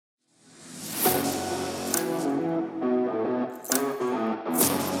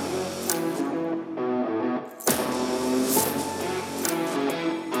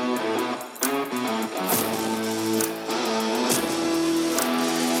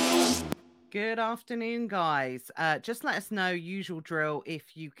Good afternoon, guys. Just let us know, usual drill,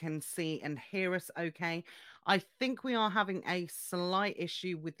 if you can see and hear us okay. I think we are having a slight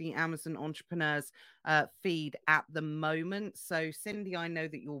issue with the Amazon Entrepreneurs feed at the moment. So, Cindy, I know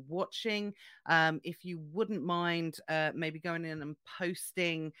that you're watching. If you wouldn't mind maybe going in and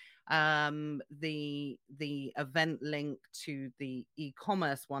posting the event link to the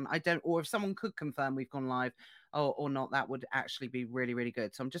e-commerce one. I don't, or if someone could confirm we've gone live or not, that would actually be really, really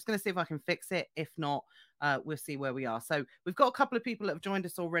good. So I'm just going to see if I can fix it. If not, we'll see where we are. So we've got a couple of people that have joined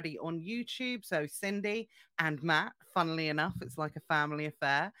us already on YouTube. So Cindy and Matt, funnily enough, it's like a family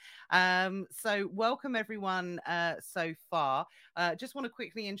affair. So welcome everyone so far. Just want to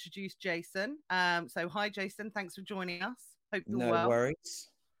quickly introduce Jason. So hi, Jason. Thanks for joining us. Hope you're No well. worries.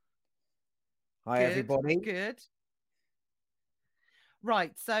 Hi, Good, everybody. good.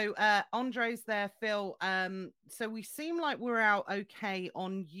 Right, so Andre's there, Phil. So we seem like we're out okay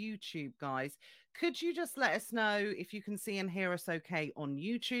on YouTube, guys. Could you just let us know if you can see and hear us okay on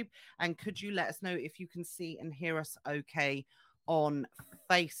YouTube? And could you let us know if you can see and hear us okay on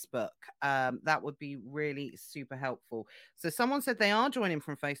Facebook? That would be really super helpful. So someone said they are joining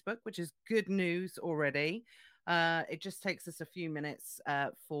from Facebook, which is good news already. It just takes us a few minutes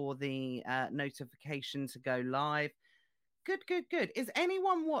for the notification to go live. Good, good, good. Is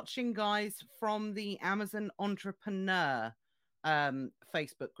anyone watching, guys, from the Amazon Entrepreneur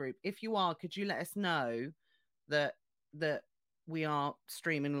Facebook group? If you are, could you let us know that we are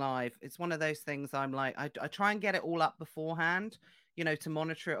streaming live? It's one of those things I'm like, I try and get it all up beforehand, to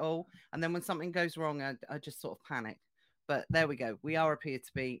monitor it all. And then when something goes wrong, I just sort of panic. But there we go. We appear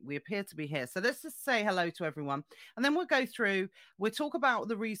to be here. So let's just say hello to everyone. And then we'll go through, we'll talk about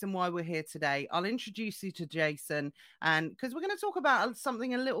the reason why we're here today. I'll introduce you to Jason, and because we're going to talk about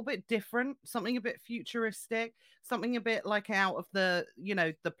something a little bit different, something a bit futuristic, something a bit like out of the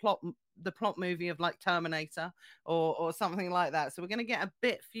plot movie of like Terminator or something like that. So we're going to get a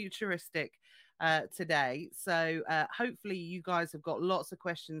bit futuristic today. So hopefully you guys have got lots of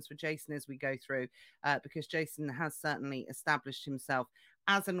questions for Jason as we go through, because Jason has certainly established himself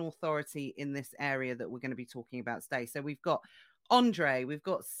as an authority in this area that we're going to be talking about today. So we've got Andre, we've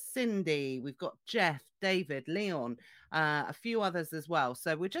got Cindy, we've got Jeff, David, Leon, a few others as well.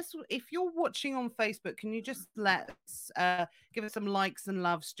 So we're just, if you're watching on Facebook, can you just give us some likes and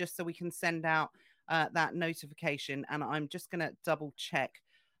loves just so we can send out that notification? And I'm just going to double check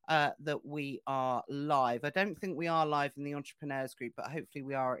that we are live. I don't think we are live in the entrepreneurs group, but hopefully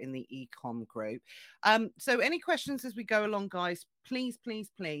we are in the ECOM group. So any questions as we go along, guys, please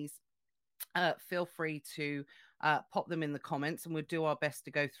feel free to pop them in the comments, and we'll do our best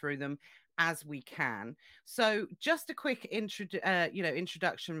to go through them as we can. So just a quick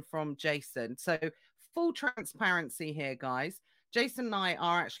introduction from Jason. So full transparency here, guys. Jason and I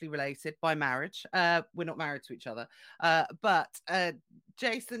are actually related by marriage. We're not married to each other, but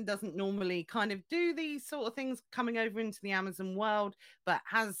Jason doesn't normally kind of do these sort of things coming over into the Amazon world, but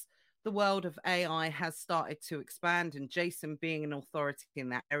has the world of AI has started to expand, and Jason, being an authority in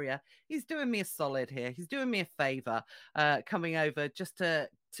that area, he's doing me a solid here. He's doing me a favor coming over just to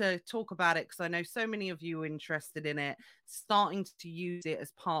talk about it, because I know so many of you are interested in it, starting to use it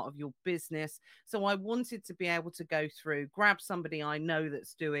as part of your business. So I wanted to be able to go through, grab somebody I know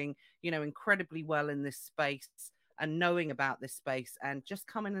that's doing, incredibly well in this space and knowing about this space, and just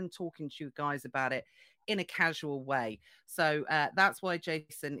coming and talking to you guys about it in a casual way. So that's why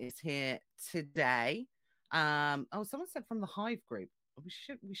Jason is here today. Someone said from the Hive group.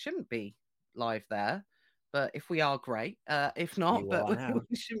 We shouldn't be live there, but if we are, great. If not, but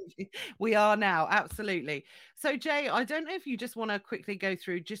we shouldn't be. We are now, absolutely. So Jay, I don't know if you just want to quickly go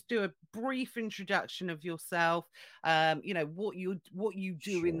through, just do a brief introduction of yourself. What you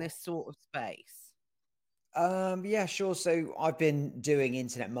do in this sort of space. Yeah, sure. So I've been doing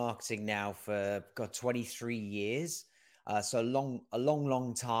internet marketing now for 23 years. So a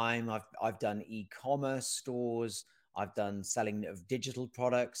long time. I've done e-commerce stores. I've done selling of digital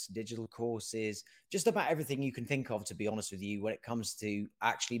products, digital courses, just about everything you can think of, to be honest with you. When it comes to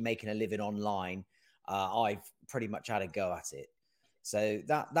actually making a living online, I've pretty much had a go at it. So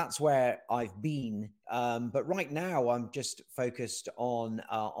that's where I've been. But right now, I'm just focused on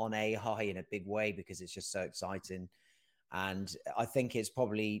AI in a big way because it's just so exciting. And I think it's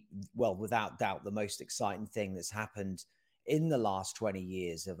probably, well, without doubt, the most exciting thing that's happened in the last 20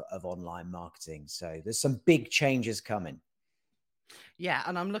 years of online marketing. So there's some big changes coming. Yeah,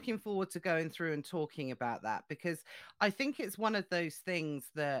 and I'm looking forward to going through and talking about that, because I think it's one of those things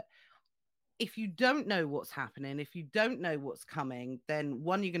that if you don't know what's happening, if you don't know what's coming, then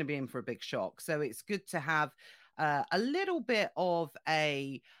one, you're going to be in for a big shock. So it's good to have a little bit of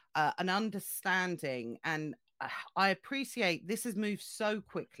a an understanding. And I appreciate this has moved so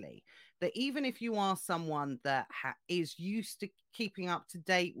quickly that even if you are someone that is used to keeping up to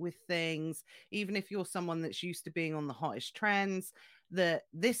date with things, even if you're someone that's used to being on the hottest trends, that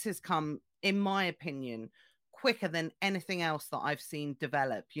this has come, in my opinion, quicker than anything else that I've seen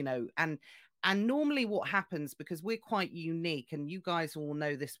develop, and normally what happens, because we're quite unique, and you guys all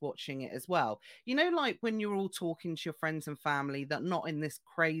know this watching it as well, like when you're all talking to your friends and family that not in this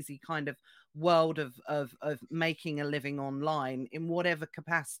crazy kind of world of making a living online in whatever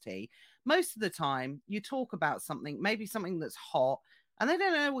capacity, most of the time you talk about something, maybe something that's hot, and they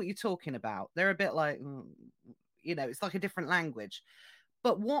don't know what you're talking about. They're a bit like, it's like a different language.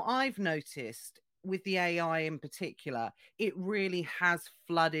 But what I've noticed with the AI in particular, it really has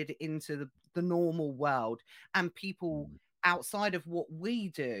flooded into the normal world, and people outside of what we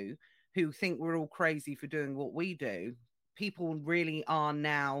do who think we're all crazy for doing what we do, people really are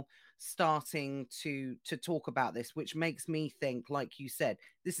now starting to talk about this, which makes me think, like you said,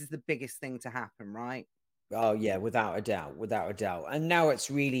 this is the biggest thing to happen, right? Oh yeah, without a doubt, without a doubt. And now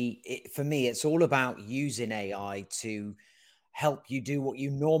it's really, for me, it's all about using AI to help you do what you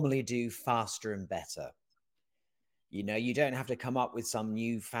normally do faster and better. You don't have to come up with some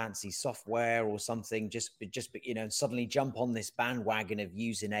new fancy software or something, suddenly jump on this bandwagon of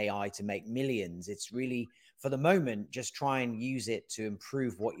using AI to make millions. It's really, for the moment, just try and use it to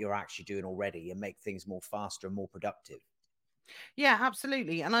improve what you're actually doing already and make things more faster and more productive. Yeah,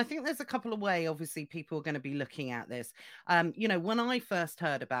 absolutely. And I think there's a couple of ways, obviously, people are going to be looking at this. When I first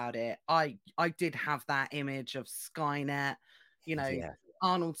heard about it, I did have that image of Skynet, you know, Yeah.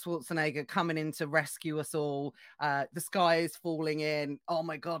 Arnold Schwarzenegger coming in to rescue us all. The sky is falling in. Oh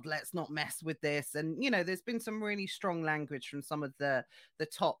my God, let's not mess with this. And there's been some really strong language from some of the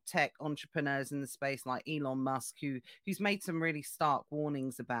top tech entrepreneurs in the space, like Elon Musk, who's made some really stark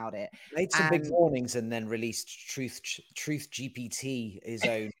warnings about it. Made some big And warnings and then released Truth GPT, his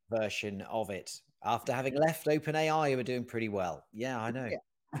own version of it. After having left OpenAI, who were doing pretty well. Yeah, I know. yeah,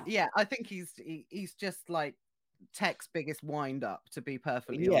 yeah, I think he's just like tech's biggest wind up, to be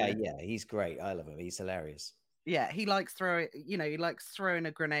perfectly Yeah, honest. yeah, he's great. I love him. He's hilarious. Yeah, he likes throwing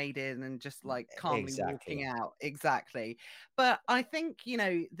a grenade in and just like calmly walking Exactly. out. Exactly. But I think,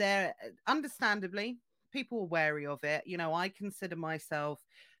 they're understandably, people are wary of it. I consider myself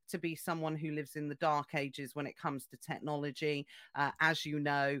to be someone who lives in the dark ages when it comes to technology. As you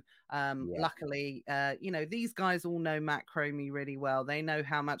know, Yeah. luckily, these guys all know Matt Cromie really well. They know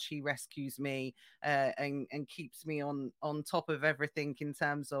how much he rescues me, and keeps me on top of everything in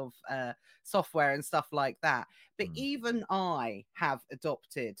terms of software and stuff like that. But Mm. even I have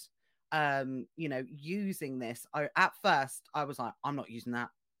adopted, using this. At first I was like, I'm not using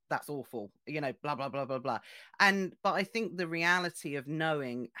that. That's awful, blah, blah, blah, blah, blah. But I think the reality of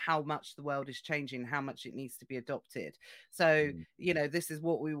knowing how much the world is changing, how much it needs to be adopted. So, Mm. this is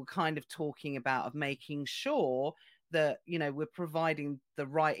what we were kind of talking about, of making sure that, we're providing the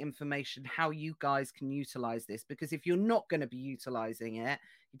right information, how you guys can utilize this. Because if you're not going to be utilizing it,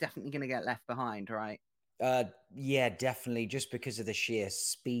 you're definitely going to get left behind, right? Yeah, definitely. Just because of the sheer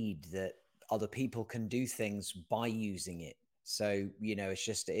speed that other people can do things by using it. So,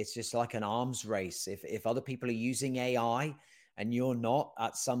 it's just like an arms race. If other people are using AI and you're not,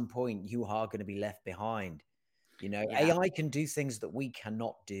 at some point you are going to be left behind. Yeah. AI can do things that we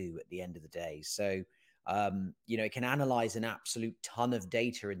cannot do at the end of the day. So, it can analyze an absolute ton of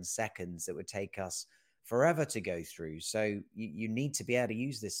data in seconds that would take us forever to go through. So, you need to be able to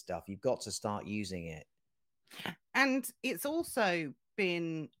use this stuff. You've got to start using it. And it's also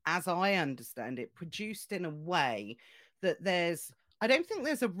been, as I understand it, produced in a way that I don't think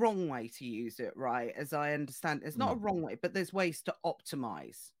there's a wrong way to use it, right? As I understand, there's not a Mm, wrong way, but there's ways to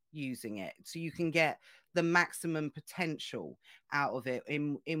optimize using it so you can get the maximum potential out of it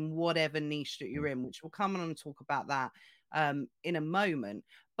in whatever niche that you're in, which we'll come on and talk about that in a moment.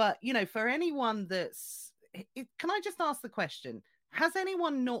 But, for anyone can I just ask the question? Has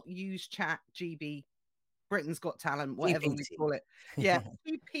anyone not used Chat GB Britain's Got Talent, whatever we GPT. call it? Yeah,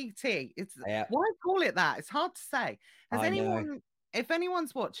 GPT. It's Yeah, why call it that? It's hard to say. Has I know. anyone, if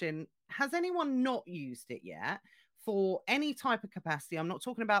anyone's watching, has anyone not used it yet for any type of capacity? I'm not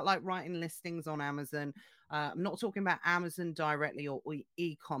talking about like writing listings on Amazon. I'm not talking about Amazon directly or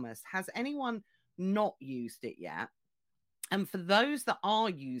e-commerce. Has anyone not used it yet? And for those that are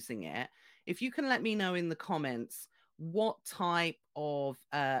using it, if you can let me know in the comments what type of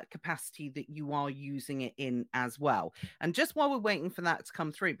capacity that you are using it in as well. And just while we're waiting for that to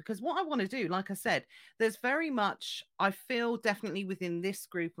come through, because what I want to do, like I said, there's very much, I feel definitely within this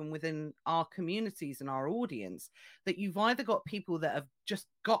group and within our communities and our audience, that you've either got people that have just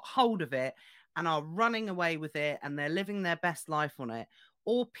got hold of it and are running away with it and they're living their best life on it,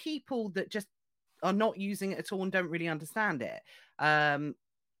 or people that just are not using it at all and don't really understand it.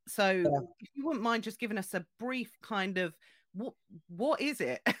 So if you wouldn't mind just giving us a brief kind of what is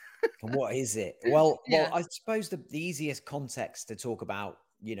it? What is it? Well, Yeah. I suppose the easiest context to talk about,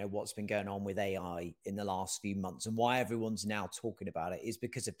 what's been going on with AI in the last few months and why everyone's now talking about it is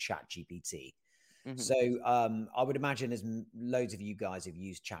because of ChatGPT. Mhm. So I would imagine as loads of you guys have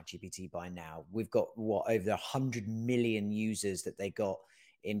used ChatGPT by now. We've got over 100 million users that they got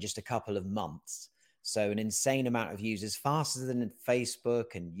in just a couple of months. So an insane amount of users, faster than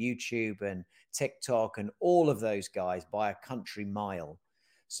Facebook and YouTube and TikTok and all of those guys by a country mile.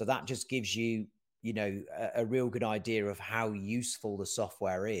 So that just gives you, a real good idea of how useful the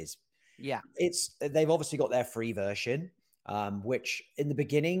software is. Yeah. They've obviously got their free version, which in the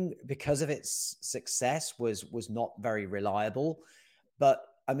beginning, because of its success, was not very reliable. But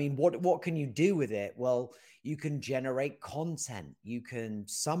I mean, what can you do with it? Well, you can generate content, you can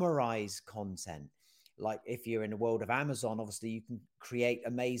summarize content. Like if you're in the world of Amazon, obviously you can create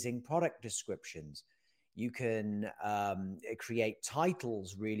amazing product descriptions. You can create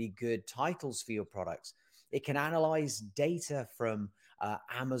titles, really good titles for your products. It can analyze data from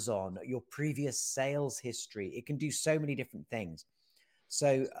Amazon, your previous sales history. It can do so many different things.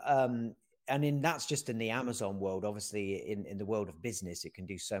 So, that's just in the Amazon world. Obviously, in the world of business, it can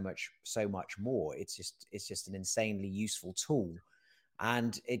do so much more. It's just an insanely useful tool,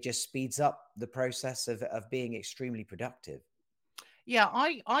 and it just speeds up the process of being extremely productive. Yeah,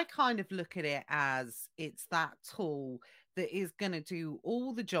 I kind of look at it as it's that tool that is going to do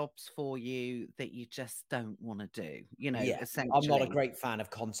all the jobs for you that you just don't want to do, Yeah, I'm not a essentially. great fan of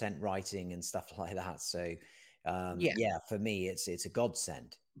content writing and stuff like that. So, Yeah. yeah, for me, it's a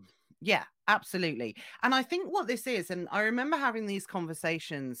godsend. Yeah, absolutely. And I think what this is, and I remember having these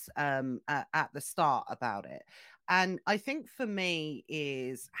conversations at the start about it. And I think for me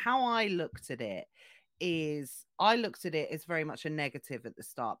is how I looked at it is I looked at it as very much a negative at the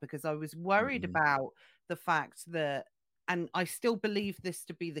start because I was worried Mhm. about the fact that, and I still believe this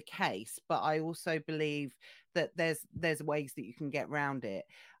to be the case, but I also believe that there's ways that you can get around it.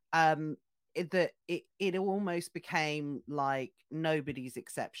 Um, it almost became like nobody's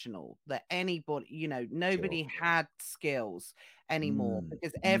exceptional, that anybody, Sure. nobody had skills anymore Mm,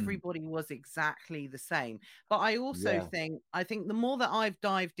 because mm, everybody was exactly the same. But yeah. I think the more that I've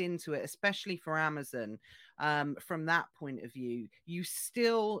dived into it, especially for Amazon, from that point of view, you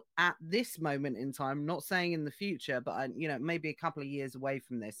still at this moment in time, not saying in the future, but maybe a couple of years away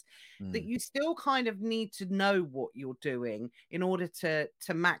from this, that Mm, you still kind of need to know what you're doing in order to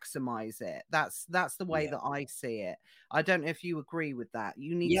maximize it. That's the way yeah. that I see it. I don't know if you agree with that.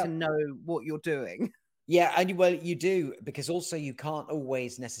 You need to Yeah. know what you're doing. Yeah, and well, you do, because also you can't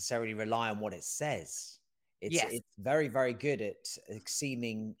always necessarily rely on what it says. Yes. It's very, very good at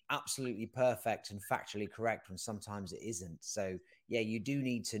seeming absolutely perfect and factually correct when sometimes it isn't. So yeah, you do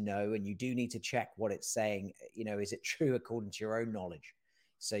need to know, and you do need to check what it's saying. Is it true according to your own knowledge?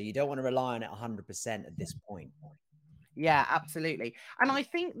 So you don't want to rely on it 100% at this point. Yeah, absolutely. And I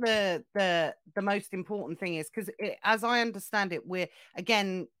think the most important thing is because as I understand it, we're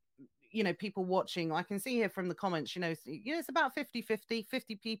again, people watching, I can see here from the comments, it's about 50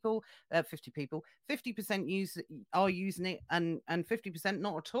 people, 50% are using it and 50%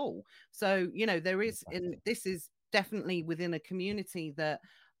 not at all. So, there is, and Exactly. this is definitely within a community that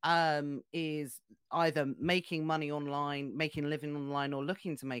is either making money online, making a living online, or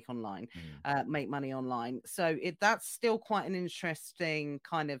looking to Mm. make money online. So that's still quite an interesting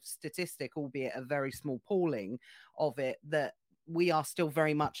kind of statistic, albeit a very small pooling of it, that we are still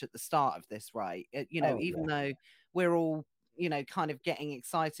very much at the start of this, right? Oh Even yeah. though we're all, kind of getting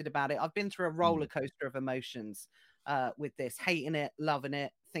excited about it. I've been through a roller Mm. coaster of emotions with this, hating it, loving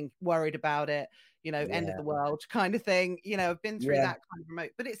it, worried about it, end of Yeah. the world kind of thing. I've been through Yeah. that kind of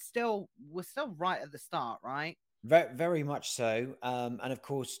remote, but we're still right at the start, right? Very, very much so. And of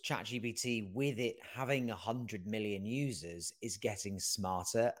course, ChatGPT, with it having 100 million users, is getting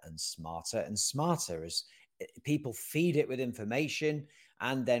smarter and smarter and smarter as people feed it with information.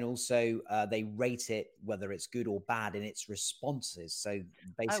 And then also they rate it, whether it's good or bad, in its responses. So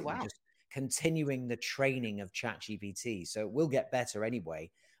Oh, basically, wow. just continuing the training of ChatGPT. So it will get better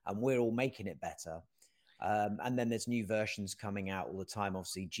anyway. And we're all making it better. And then there's new versions coming out all the time.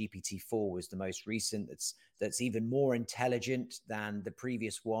 Obviously, GPT-4 was the most recent. That's even more intelligent than the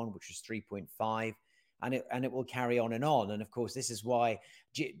previous one, which was 3.5, and it will carry on and on. And of course, this is why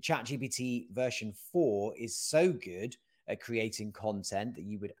ChatGPT version 4 is so good at creating content that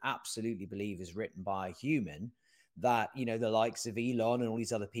you would absolutely believe is written by a human. That, you know, the likes of Elon and all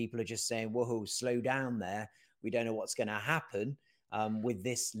these other people are just saying, "Whoa, slow down there. We don't know what's going to happen with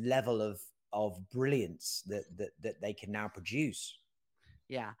this level of brilliance that they can now produce."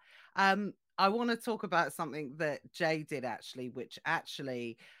 Yeah. I want to talk about something that Jay did actually, which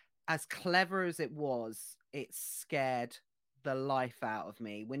actually, as clever as it was, it scared the life out of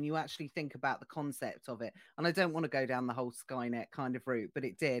me when you actually think about the concept of it. And I don't want to go down the whole Skynet kind of route, but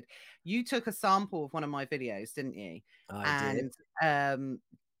it did. You took a sample of one of my videos, didn't you? I did. And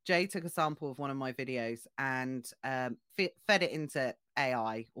Jay took a sample of one of my videos and fed it into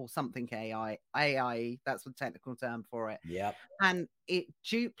AI or something AI. That's the technical term for it. Yep. And it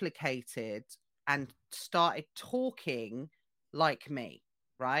duplicated and started talking like me,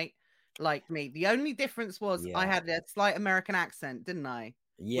 right? Like me. The only difference was I Yeah. had a slight American accent, didn't I?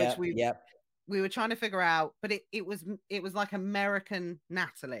 Which Yep. Yep. we were trying to figure out, but it was like American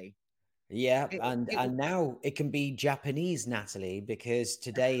Natalie. Yeah, It was and now it can be Japanese, Natalie, because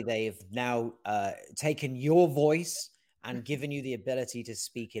today they've now taken your voice and given you the ability to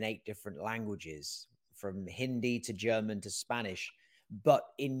speak in 8 different languages, from Hindi to German to Spanish, but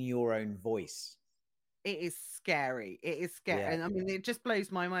in your own voice. it is scary. It is scary. Yeah, And I mean, it just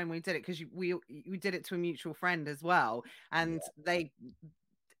blows my mind when we did it because we did it to a mutual friend as well. And yeah.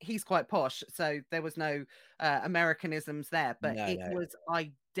 he's quite posh, so there was no Americanisms there, but No, it no. was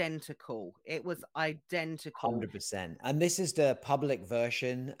identical. It was identical. 100%. And this is the public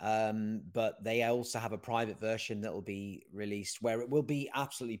version, but they also have a private version that will be released where it will be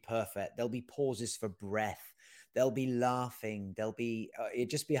absolutely perfect. There'll be pauses for breath. They'll be laughing. There'll be, it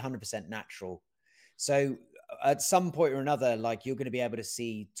just be 100% natural. So at some point or another, like you're going to be able to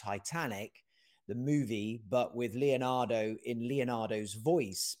see Titanic, the movie, but with Leonardo in Leonardo's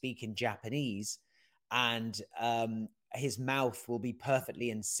voice speaking Japanese. And his mouth will be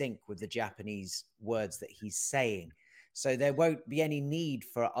perfectly in sync with the Japanese words that he's saying. So there won't be any need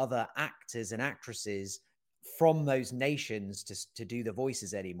for other actors and actresses from those nations to do the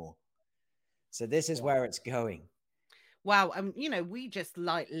voices anymore. So this is Wow. where it's going. Wow. You know, we just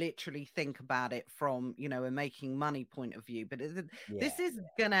like literally think about it from, you know, a making money point of view, but Yeah. this is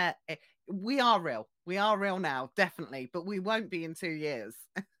gonna, we are real. We are real now, definitely, but we won't be in 2 years.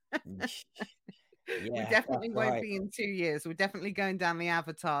 We Yeah, that's definitely won't right. be in 2 years. We're definitely going down the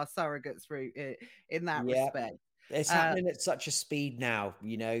Avatar surrogates route in that Yeah. respect. It's Uh, happening at such a speed now.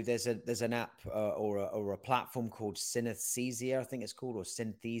 You know, there's an app or a platform called Synesthesia, I think it's called, or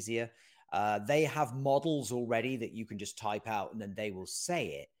Synthesia. They have models already that you can just type out and then they will say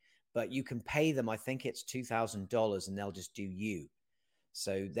it. But you can pay them, I think it's $2,000, and they'll just do you.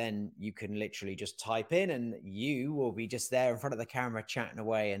 So then you can literally just type in and you will be just there in front of the camera chatting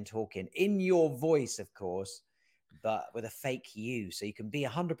away and talking in your voice, of course, but with a fake you. So you can be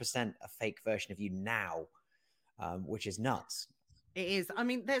 100% a fake version of you now, which is nuts. It is. I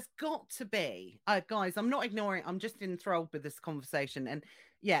mean, there's got to be, guys. I'm not ignoring. I'm just enthralled with this conversation. And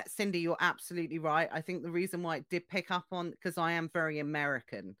yeah, Cindy, you're absolutely right. I think the reason why it did pick up on because I am very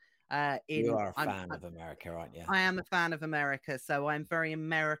American. You In are a fan of America, aren't you? I am a fan of America, so I'm very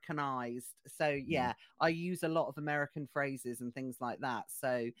Americanized. So Mm. yeah, I use a lot of American phrases and things like that.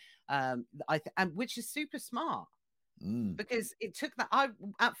 So and which is super smart Mm. because it took that I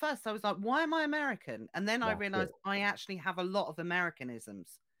at first I was like, why am I American? And then I That's it. realized I actually have a lot of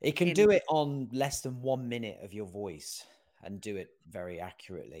Americanisms It can in do it on less than 1 minute of your voice and do it very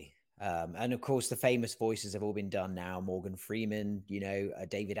accurately. And of course, the famous voices have all been done now. Morgan Freeman, you know,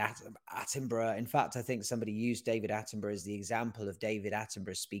 David Attenborough. In fact, I think somebody used David Attenborough as the example of David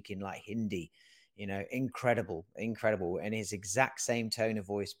Attenborough speaking like Hindi. You know, incredible, incredible, and his exact same tone of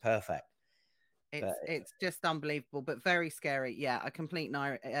voice, perfect. But it's just unbelievable, but very scary. Yeah, a complete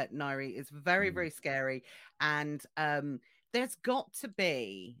Nairi. It's very, mm, very scary. And there's got to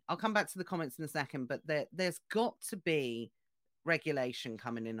be, I'll come back to the comments in a second, but there's got to be regulation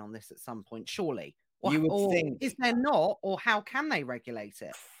coming in on this at some point, surely. you would Or think. is there not? Or how can they regulate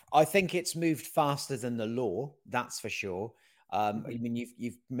it? I think it's moved faster than the law. That's for sure. I Mhm. mean,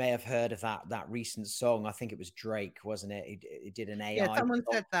 you may have heard of that recent song. I think it was Drake, wasn't it? He did an Yeah, AI someone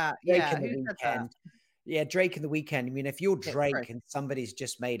song. said that. Drake Yeah, in the who said that? weekend. Yeah, Drake and the Weeknd. I mean, if you're Yeah, Chris. Drake and somebody's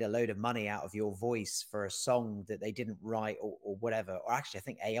just made a load of money out of your voice for a song that they didn't write or whatever, or actually, I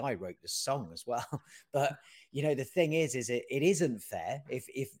think AI wrote the song as well. But the thing is it isn't fair. If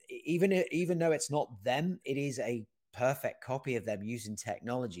even though it's not them, it is a perfect copy of them using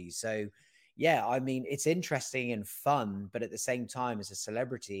technology. So, yeah, I mean, it's interesting and fun, but at the same time, as a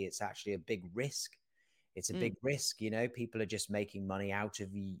celebrity, it's actually a big risk. It's a Mm, big risk. People are just making money out of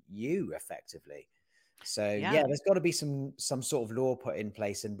you effectively. So yeah. yeah, there's got to be some sort of law put in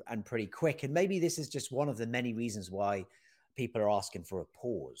place and pretty quick. And maybe this is just one of the many reasons why people are asking for a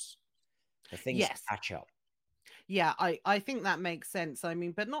pause for things to Yes. catch up. Yeah, I think that makes sense. I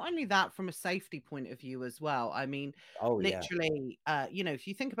mean, but not only that, from a safety point of view as well. I mean, Oh yeah. literally, if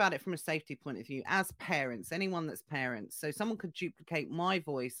you think about it from a safety point of view, as parents, anyone that's parents, so someone could duplicate my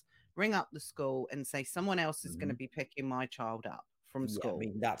voice, ring up the school, and say someone else is going to Mhm. be picking my child up from Yeah, I school.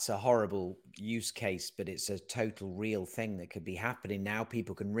 mean, that's a horrible use case, but it's a total real thing that could be happening now.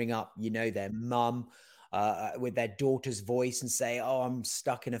 People can ring up, their mum with their daughter's voice and say, "Oh, I'm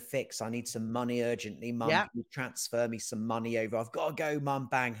stuck in a fix. I need some money urgently. Mum, Yeah, can you transfer me some money over? I've got to go, mum,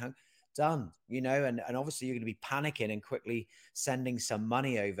 bang, done." And obviously you're going to be panicking and quickly sending some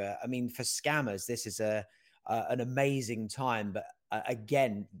money over. I mean, for scammers, this is an amazing time, but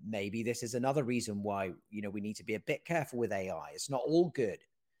again, maybe this is another reason why we need to be a bit careful with AI. It's not all good.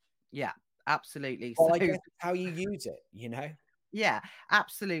 yeah, absolutely. Well, So I guess it's how you use it. yeah,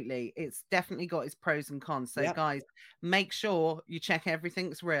 absolutely. It's definitely got its pros and cons. So Yep. guys, make sure you check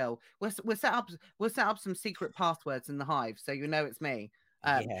everything's real. We'll set up some secret passwords in the hive so you know it's me.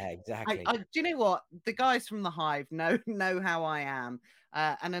 Um, Yeah, I, exactly. I do you know what the guys from the hive know how I am,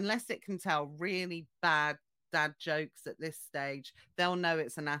 and unless it can tell really bad dad jokes at this stage, they'll know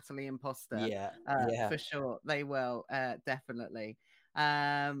it's a Natalie imposter Yeah, yeah. for sure. They will definitely.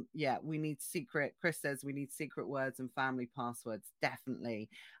 Yeah, we need secret. Chris says we need secret words and family passwords. Definitely.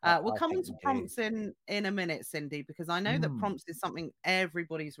 We'll I come think into we do. prompts in a minute, Cindy, because I know that Mm, prompts is something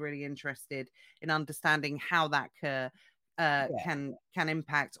everybody's really interested in understanding how that yeah. can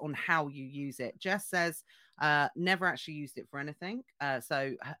impact on how you use it. Jess says never actually used it for anything,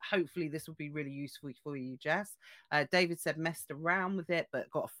 so hopefully this will be really useful for you, Jess. David said messed around with it, but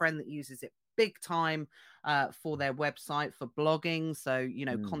got a friend that uses it big time for their website for blogging, so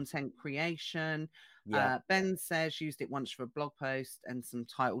Mm, content creation. yeah. Ben says used it once for a blog post and some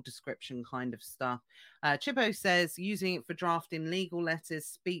title description kind of stuff. Chibo says using it for drafting legal letters,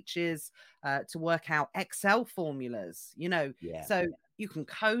 speeches, to work out Excel formulas, Yeah. so you can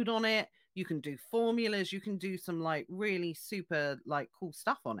code on it, you can do formulas, you can do some like really super like cool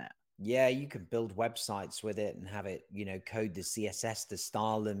stuff on it. Yeah, you can build websites with it and have it, code the CSS to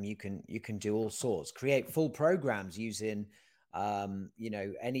style them. You can do all sorts, create full programs using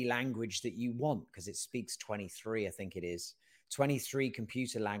any language that you want because it speaks 23, I think it is. 23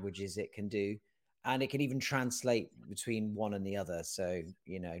 computer languages it can do. And it can even translate between one and the other. So,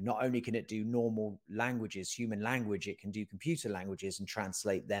 not only can it do normal languages, human language, it can do computer languages and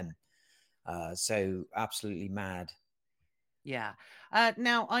translate them. So absolutely mad. Yeah.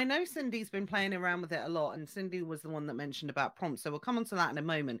 Now I know Cindy's been playing around with it a lot, and Cindy was the one that mentioned about prompts. So we'll come on to that in a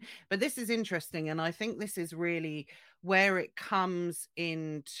moment. But this is interesting, and I think this is really where it comes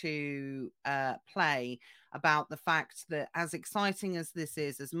into play about the fact that as exciting as this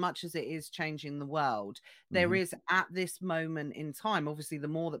is, as much as it is changing the world, there Hmm. is at this moment in time, obviously, the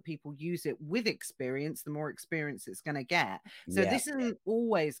more that people use it with experience, the more experience it's going to get. So Yeah. this isn't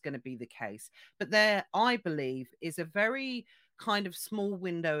always going to be the case. But there, I believe, is a very kind of small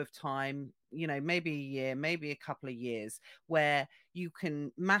window of time, maybe a year, maybe a couple of years, where you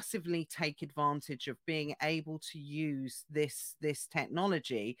can massively take advantage of being able to use this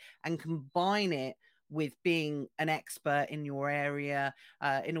technology and combine it with being an expert in your area,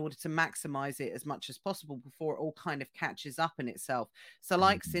 in order to maximize it as much as possible before it all kind of catches up in itself. So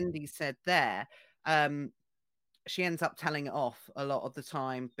like Mhm. Cindy said there, um, she ends up telling it off a lot of the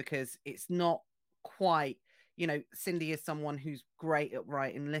time because it's not quite, Cindy is someone who's great at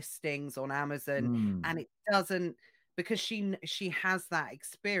writing listings on Amazon, Mm. and it doesn't, because she has that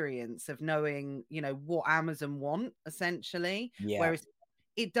experience of knowing, what Amazon want essentially, Yeah. whereas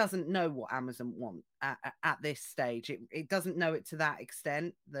it doesn't know what Amazon want at this stage. It doesn't know it to that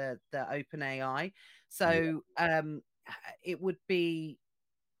extent, the open AI. Yeah. So it would be,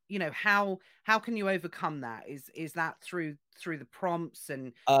 how can you overcome that? Is that through the prompts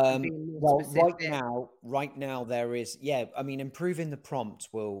and being more Well, specific? right now there is, yeah, I mean, improving the prompt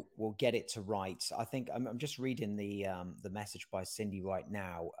will get it to right. I think I'm just reading the message by Cindy right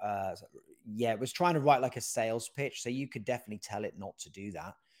now. Yeah, it was trying to write like a sales pitch, so you could definitely tell it not to do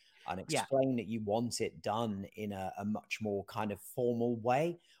that. and Yeah. explain that you want it done in a much more kind of formal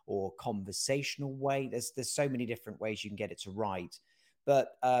way or conversational way. There's so many different ways you can get it to write.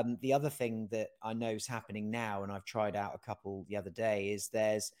 But the other thing that I know is happening now, and I've tried out a couple the other day, is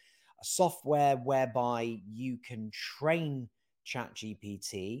there's a software whereby you can train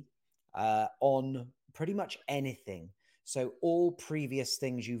ChatGPT on pretty much anything. So all previous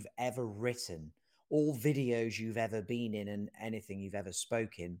things you've ever written, all videos you've ever been in, and anything you've ever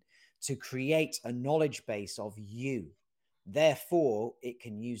spoken, to create a knowledge base of you. Therefore, it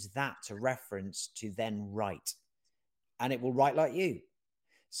can use that to reference to then write, and it will write like you.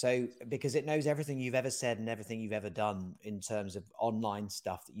 So, because it knows everything you've ever said and everything you've ever done in terms of online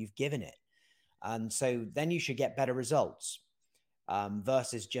stuff that you've given it. And so then you should get better results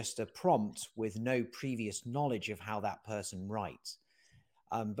versus just a prompt with no previous knowledge of how that person writes.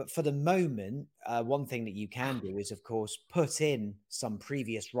 But for the moment, one thing that you can do is, of course, put in some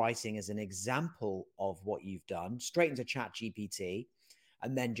previous writing as an example of what you've done straight into ChatGPT,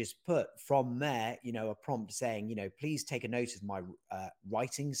 and then just put from there, a prompt saying, please take a note of my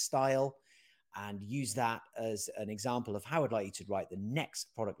writing style and use that as an example of how I'd like you to write the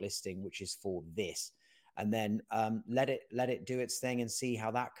next product listing, which is for this. And then let it do its thing and see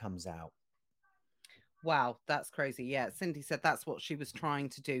how that comes out. Wow, that's crazy. Yeah, Cindy said that's what she was trying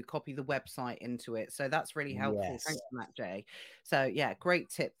to do, copy the website into it. So that's really helpful. Yes. Thanks for that, Jay. So yeah, great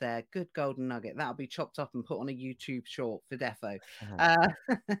tip there. Good golden nugget. That'll be chopped up and put on a YouTube short for Defo.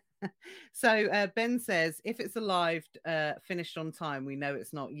 So Ben says, if it's alive, finished on time, we know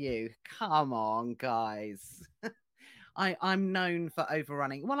it's not you. Come on, guys. I'm known for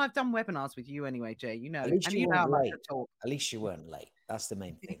overrunning. Well, I've done webinars with you anyway, Jay. At least And you you know weren't how much late. I talk. At least you weren't late. That's the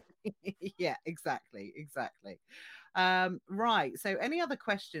main thing. Yeah, exactly. Right, so any other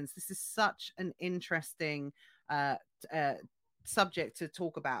questions? This is such an interesting subject to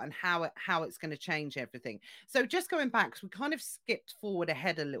talk about, and how it's going to change everything. So just going back, because we kind of skipped forward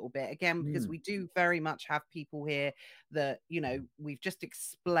ahead a little bit again, because we do very much have people here that we've just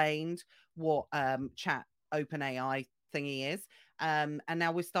explained what chat OpenAI thingy is, and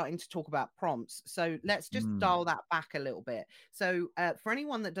now we're starting to talk about prompts. So let's just dial that back a little bit. So for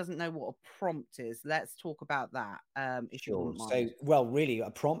anyone that doesn't know what a prompt is, let's talk about that, if you wouldn't mind. So, well, really,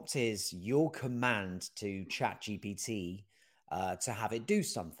 a prompt is your command to ChatGPT to have it do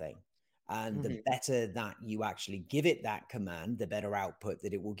something. And the better that you actually give it that command, the better output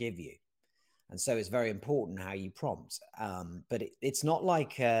that it will give you. And so it's very important how you prompt. But it's not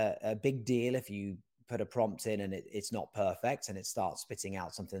like a big deal if you put a prompt in and it's not perfect and it starts spitting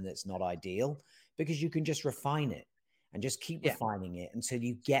out something that's not ideal, because you can just refine it and just keep refining it until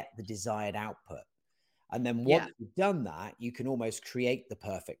you get the desired output. And then once you've done that, you can almost create the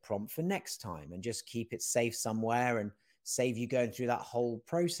perfect prompt for next time and just keep it safe somewhere and save you going through that whole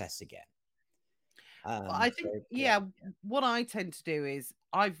process again. I think, what I tend to do is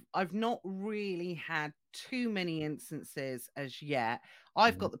I've not really had too many instances as yet.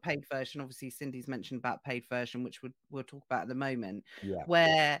 I've got the paid version. Obviously, Cindy's mentioned about paid version, which we'll talk about at the moment. Yeah.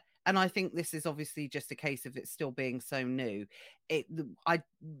 Where, and I think this is obviously just a case of it still being so new. I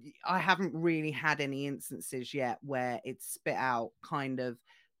haven't really had any instances yet where it's spit out kind of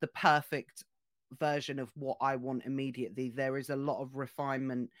the perfect version of what I want immediately. There is a lot of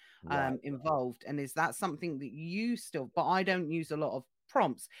refinement involved. And is that something that you still, but I don't use a lot of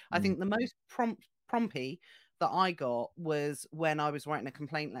prompts. I think the most prompty that I got was when I was writing a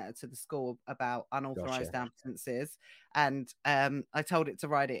complaint letter to the school about unauthorized absences, and I told it to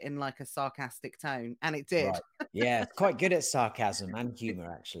write it in like a sarcastic tone, and it did. Right. Yeah, it's quite good at sarcasm and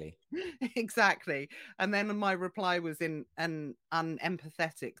humor, actually. Exactly. And then my reply was in an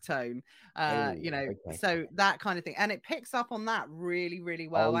unempathetic tone, so that kind of thing, and it picks up on that really, really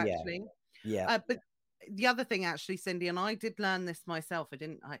well, actually. But the other thing, actually, Cindy, and I did learn this myself.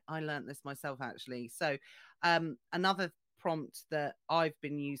 I learned this myself, actually. So another prompt that I've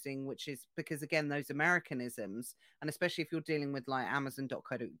been using, which is because, again, those Americanisms, and especially if you're dealing with like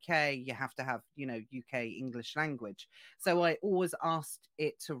Amazon.co.uk, you have to have, UK English language. So I always asked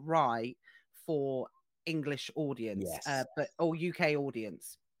it to write for English audience, or UK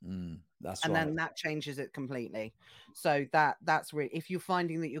audience. That's and right. then that changes it completely. So that's really, if you're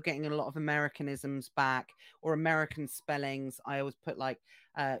finding that you're getting a lot of Americanisms back or American spellings, I always put like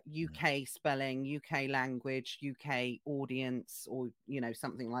UK spelling, UK language, UK audience, or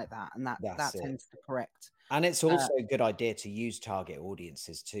something like that, and that tends to correct. And it's also a good idea to use target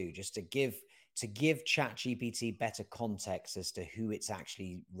audiences too, just to give ChatGPT better context as to who it's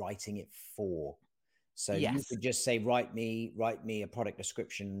actually writing it for. So you Yes. could just say, write me a product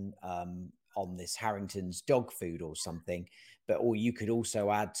description on this Harrington's dog food or something. But or you could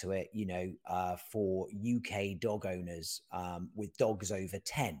also add to it, for UK dog owners with dogs over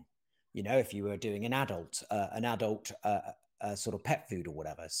 10. If you were doing an adult sort of pet food or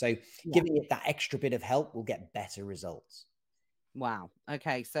whatever. So Yeah. giving it that extra bit of help will get better results. Wow.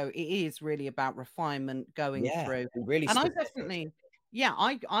 Okay. So it is really about refinement going Yeah, through. and really And I specific. definitely, yeah,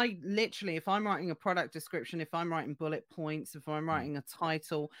 I literally, if I'm writing a product description, if I'm writing bullet points, if I'm Mm, writing a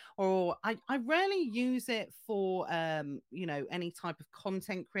title, or I rarely use it for any type of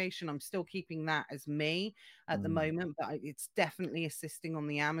content creation. I'm still keeping that as me at the mm, moment, but it's definitely assisting on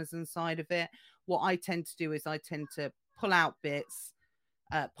the Amazon side of it. What I tend to do is I tend to pull out bits,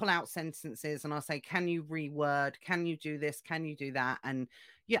 pull out sentences, and I'll say, can you reword? Can you do this? Can you do that? And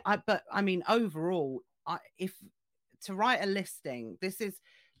yeah, but I mean, overall, if to write a listing, this is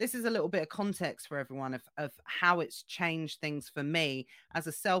a little bit of context for everyone of how it's changed things for me as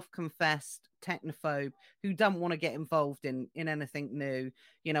a self-confessed technophobe who don't want to get involved in anything new.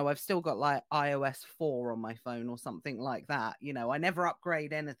 I've still got like iOS 4 on my phone or something like that. I never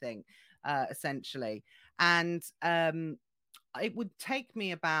upgrade anything, essentially. And it would take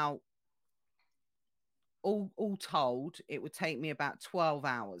me about, all told, it would take me about 12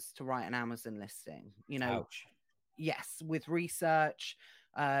 hours to write an Amazon listing. ouch. Yes, with research.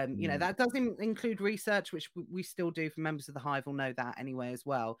 Mm, That doesn't include research, which we still do for members of the Hive will know that anyway as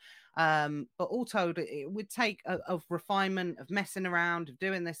well. But all told, it would take of refinement, of messing around, of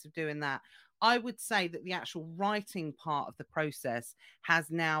doing this, of doing that. I would say that the actual writing part of the process has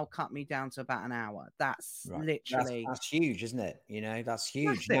now cut me down to about an hour. That's right. That's literally that's huge, isn't it? That's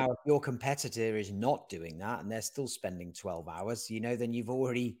huge. massive. Now, if your competitor is not doing that and they're still spending 12 hours, then you're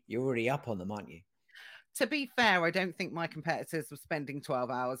already up on them, aren't you? To be fair, I don't think my competitors were spending 12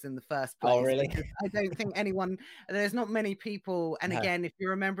 hours in the first Oh, place, really? because I don't think there's not many people. And No. again, if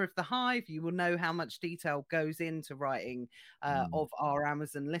you're a member of the Hive, you will know how much detail goes into writing Mm, of our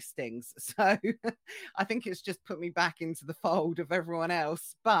Amazon listings. So I think it's just put me back into the fold of everyone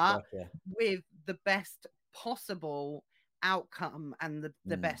else, but gotcha. with the best possible outcome and the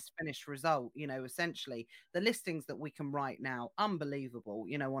Mm, best finished result. Essentially the listings that we can write now, unbelievable,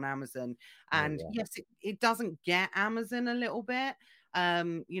 on Amazon. oh, And yeah. yes, it doesn't get Amazon a little bit,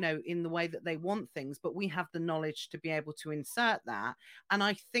 in the way that they want things, but we have the knowledge to be able to insert that. And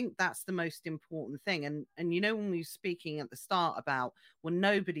I think that's the most important thing. And when we were speaking at the start about, well,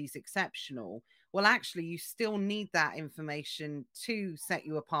 nobody's exceptional. Well, actually, you still need that information to set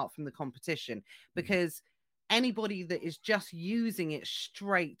you apart from the competition, Mm, because anybody that is just using it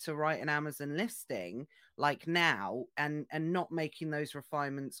straight to write an Amazon listing like now, and not making those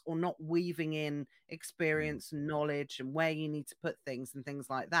refinements or not weaving in mm. experience and knowledge and where you need to put things and things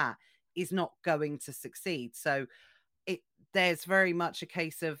like that, is not going to succeed. So it there's very much a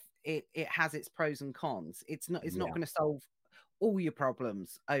case of it has its pros and cons. It's not Yeah. going to solve all your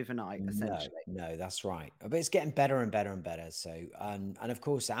problems overnight, No, essentially. no, that's right. But it's getting better and better and better. So, and of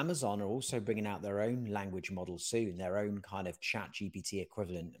course, Amazon are also bringing out their own language model soon, their own kind of Chat GPT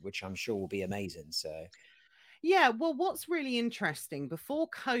equivalent, which I'm sure will be amazing. So, Yeah, well, what's really interesting, before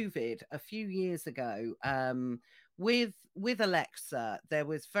COVID a few years ago, with Alexa, there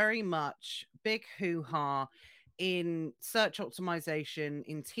was very much big hoo-ha in search optimization,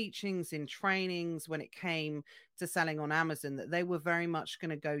 in teachings, in trainings when it came to selling on Amazon, that they were very much going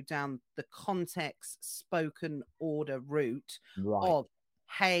to go down the context spoken order route right. of,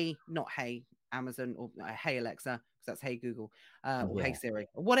 hey, not hey Amazon, or hey Alexa, because that's hey Google, or hey Yeah. Siri,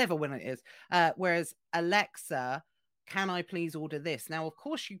 or whatever when it is. Whereas Alexa, can I please order this? Now, of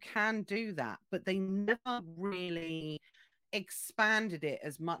course, you can do that, but they never really expanded it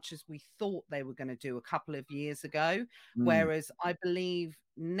as much as we thought they were going to do a couple of years ago. Mm. Whereas I believe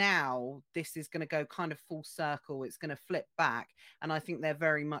now this is going to go kind of full circle. It's going to flip back. And I think they're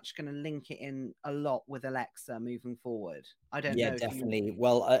very much going to link it in a lot with Alexa moving forward. I don't Yeah, know if you. definitely.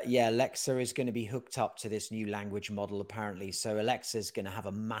 Well, yeah, Alexa is going to be hooked up to this new language model, apparently. So, Alexa is going to have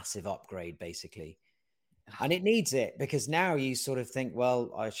a massive upgrade, basically. And it needs it because now you sort of think,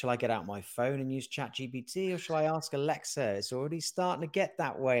 well, shall I get out my phone and use ChatGPT or shall I ask Alexa? It's already starting to get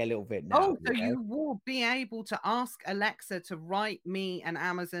that way a little bit now, Oh, so you will be able to ask Alexa to write me an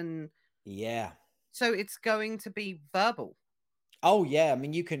Amazon. Yeah. So it's going to be verbal. Oh, yeah. I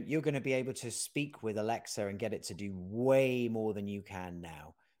mean, you're going to be able to speak with Alexa and get it to do way more than you can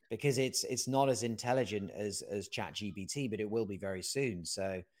now because it's not as intelligent as ChatGPT, but it will be very soon.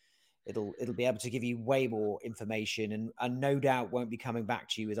 So it'll be able to give you way more information and no doubt won't be coming back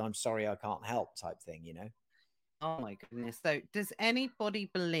to you with "I'm sorry, I can't help" type thing. Oh my goodness. So, does anybody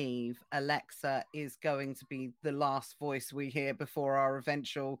believe Alexa is going to be the last voice we hear before our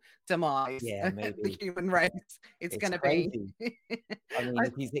eventual demise, Yeah, the maybe. human race? It's It's going to be. crazy. I mean,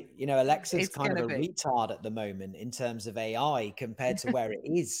 if you think, Alexa's It's kind going of to a be. retard at the moment in terms of AI compared to where it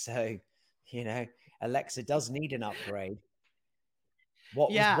is. So, you know, Alexa does need an upgrade.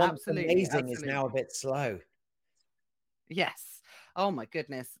 What was Yeah, once absolutely. amazing is now a Absolutely. bit slow. Yes. Oh my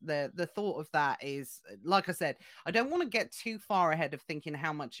goodness. The thought of that is, like I said, I don't want to get too far ahead of thinking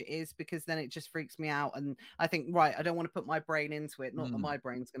how much it is, because then it just freaks me out. And I think, right, I don't want to put my brain into it. Not that Mm, my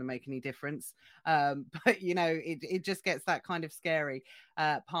brain's going to make any difference. But it just gets that kind of scary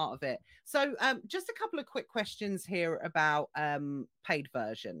part of it. So just a couple of quick questions here about paid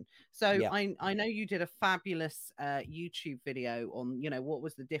version. So yeah, I know you did a fabulous YouTube video on, what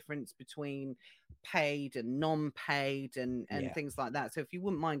was the difference between paid and non-paid and yeah, things like that. So if you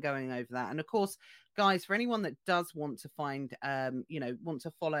wouldn't mind going over that. And of course, guys, for anyone that does want to find want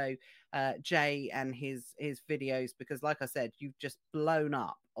to follow Jay and his videos, because like I said, you've just blown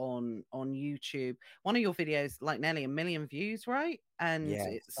up on YouTube. One of your videos, like nearly 1 million views, right? And yeah.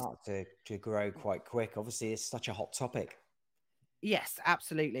 It it's started to grow quite quick. Obviously, it's such a hot topic. yes,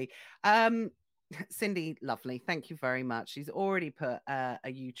 absolutely. Um, Cindy, lovely. Thank you very much. She's already put a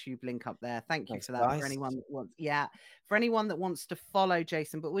YouTube link up there. Thank you Thanks, for that. For guys. anyone that wants, yeah, for anyone that wants to follow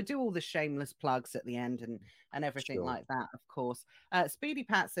Jason, but we'll do all the shameless plugs at the end and everything Sure. like that, of course. Speedy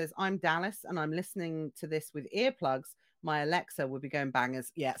Pat says, "I'm Dallas, and I'm listening to this with earplugs. My Alexa will be going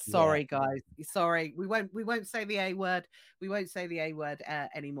bangers." Yeah, Yeah, sorry guys, sorry. We won't say the A word. We won't say the A word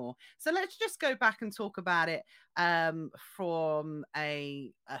anymore. So let's just go back and talk about it from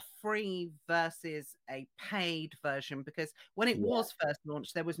a free versus a paid version, because when it yeah. was first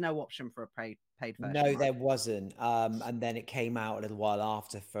launched there was no option for a paid version, No, right? there wasn't. And then it came out a little while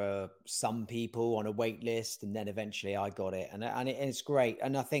after for some people on a wait list, and then eventually I got it, and it's great.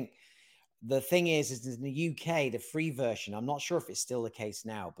 And I think the thing is in the UK, the free version, I'm not sure if it's still the case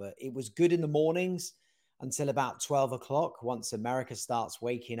now, but it was good in the mornings until about 12 o'clock once America starts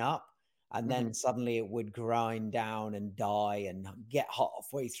waking up. And Hmm. then suddenly it would grind down and die and get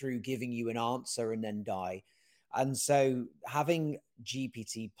halfway through giving you an answer and then die. And so having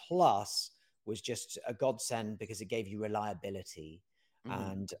GPT Plus was just a godsend because it gave you reliability.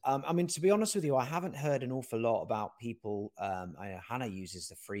 Hmm. And I mean, to be honest with you, I haven't heard an awful lot about people. I know Hannah uses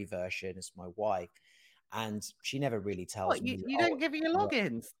the free version as my wife, and she never really tells What, you, me, you "Oh, don't give you your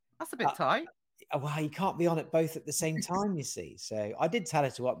logins? That's a uh, bit tight. well, you can't be on it both at the same time." You see, so I did tell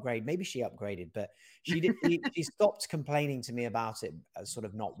her to upgrade. Maybe she upgraded, but she did. She stopped complaining to me about it, sort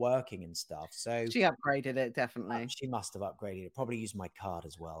of not working and stuff. So She upgraded it, definitely. she must have upgraded it. Probably used my card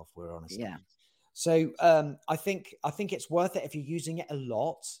as well, if we're honest. Yeah. So I think it's worth it if you're using it a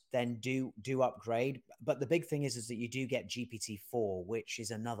lot. Then do upgrade. But the big thing is that you do get GPT-4, which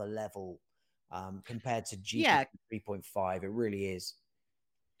is another level compared to GPT Yeah. 3.5. It really is.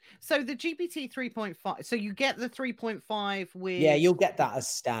 So the GPT 3.5, so you get the 3.5 Yeah, with, you'll get that as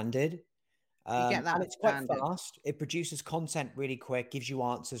standard. you get And that it's quite standard. fast. It produces content really quick, gives you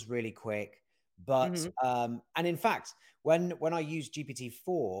answers really quick. But Hmm. and in fact, when I use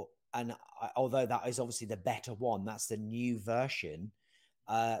GPT-4, and although that is obviously the better one, that's the new version.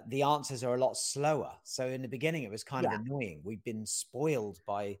 The answers are a lot slower. So in the beginning, it was kind of Yeah. annoying. We've been spoiled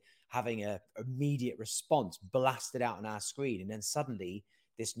by having a immediate response blasted out on our screen, and then suddenly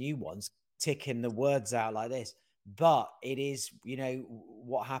this new one's ticking the words out like this. But it is,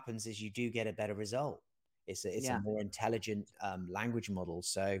 what happens is you do get a better result. It's a Yeah. more intelligent language model.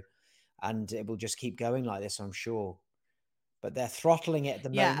 So, and it will just keep going like this, I'm sure. But they're throttling it at the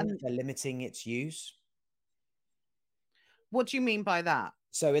Yeah. moment. And They're limiting its use. what do you mean by that?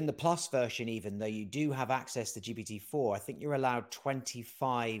 So in the Plus version, even though you do have access to GPT-4, I think you're allowed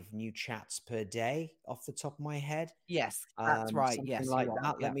 25 new chats per day off the top of my head. Yes, that's right. Something Yes, like you are.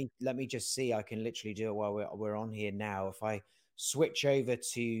 that. Let Yeah. me let me just see. I can literally do it while we're on here now. If I switch over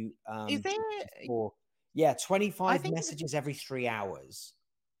to Is it? GPT-4, yeah, I 25 think messages every 3 hours,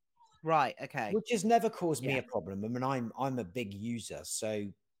 right. Okay. which has never caused me Yeah. a problem. I mean, I'm a big user,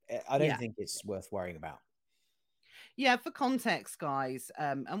 so I don't Yeah. think it's worth worrying about. Yeah, for context, guys,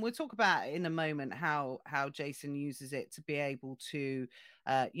 and we'll talk about in a moment how Jason uses it to be able to,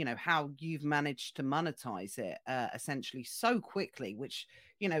 how you've managed to monetize it essentially so quickly, which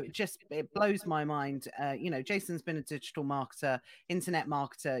it blows my mind. Jason's been a digital marketer, internet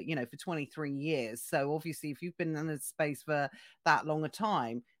marketer, for 23 years. So obviously, if you've been in the space for that long a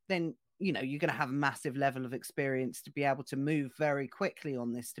time, then you know, you're going to have a massive level of experience to be able to move very quickly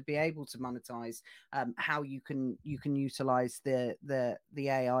on this, to be able to monetize how you can utilize the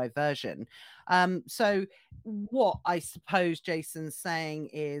AI version. So what I suppose Jason's saying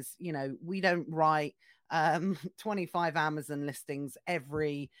is, you know, we don't write 25 Amazon listings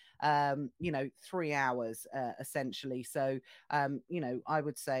every you know, 3 hours essentially. So you know, I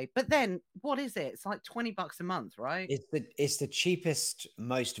would say, but then what is it? It's like $20 a month, right? It's the cheapest,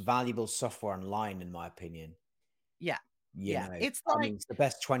 most valuable software online, in my opinion. Yeah. You Yeah. know, It's I like, mean, it's the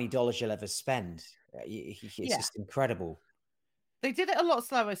best $20 you'll ever spend. It's yeah. just incredible. They did it a lot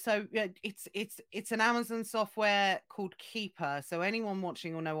slower. So yeah, it's an Amazon software called Keeper. So anyone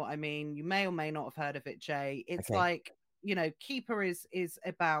watching will know what I mean. You may or may not have heard of it, Jay. It's Okay. like, you know, Keeper is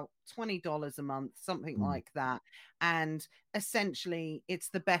about $20 a month, something Mm, like that. And essentially it's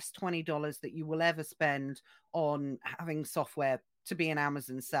the best $20 that you will ever spend on having software to be an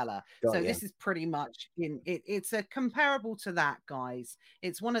Amazon seller. got So you. this is pretty much it's a comparable to that, guys.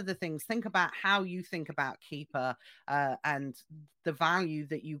 It's one of the things. Think about how you think about Keeper and the value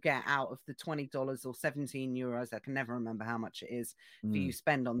that you get out of the $20 or €17. I can never remember how much it is for you Mm,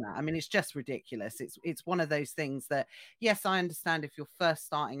 spend on that. I mean, it's just ridiculous. It's one of those things that, yes, I understand if you're first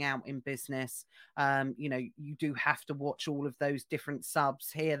starting out in business, you know, you do have to watch all of those different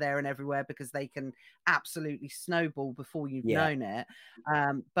subs here, there, and everywhere, because they can absolutely snowball before you've yeah. known it.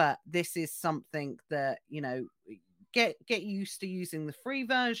 But this is something that, you know, get used to using the free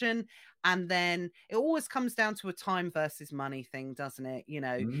version, and then it always comes down to a time versus money thing, doesn't it? You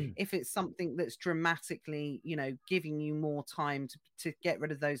know, Mm, if it's something that's dramatically, you know, giving you more time to get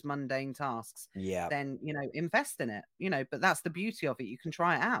rid of those mundane tasks, yeah. then, you know, invest in it, you know. But that's the beauty of it, you can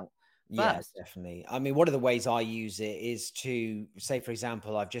try it out Yeah, first. definitely. I mean, one of the ways I use it is to say, for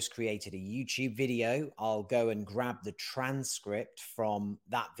example, I've just created a YouTube video. I'll go and grab the transcript from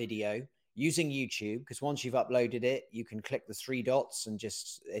that video using YouTube, because once you've uploaded it, you can click the three dots and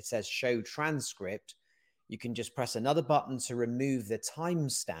just, it says show transcript. You can just press another button to remove the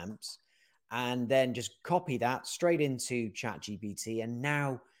timestamps and then just copy that straight into ChatGPT. And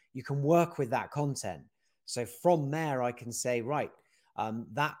now you can work with that content. So from there, I can say, right,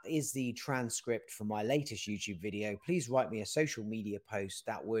 that is the transcript for my latest YouTube video. Please write me a social media post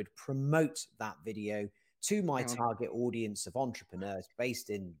that would promote that video to my Hang on. target audience of entrepreneurs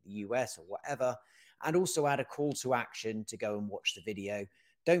based in the US or whatever, and also add a call to action to go and watch the video.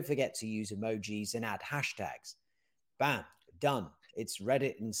 Don't forget to use emojis and add hashtags. Bam, done. It's read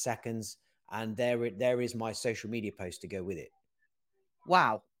it in seconds, and there is my social media post to go with it.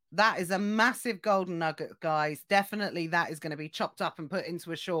 Wow. That is a massive golden nugget, guys. Definitely that is going to be chopped up and put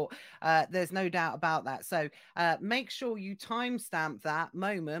into a short. There's no doubt about that. So make sure you timestamp that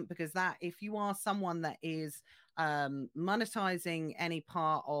moment, because that, if you are someone that is monetizing any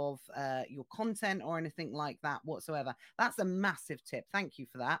part of your content or anything like that whatsoever, that's a massive tip. Thank you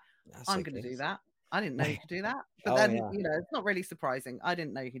for that. That's I'm going to okay. do that. I didn't know you could do that. But Oh then, yeah. you know, it's not really surprising. I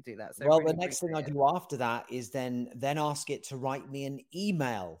didn't know you could do that. So Well, the really next appreciate thing I it. do after that is then ask it to write me an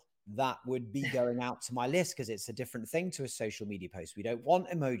email that would be going out to my list, because it's a different thing to a social media post. We don't want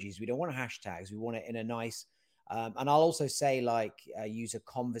emojis, we don't want hashtags, we want it in a nice. And I'll also say, like, use a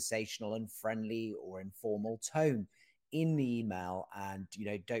conversational and friendly or informal tone in the email, and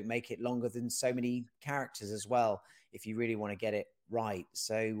don't make it longer than so many characters as well if you really want to get it right.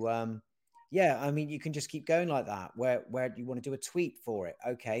 So yeah, I mean, you can just keep going like that. Where do you want to do a tweet for it?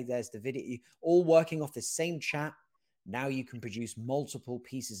 Okay, there's the video, all working off the same chat. Now you can produce multiple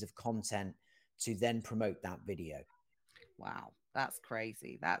pieces of content to then promote that video. Wow, that's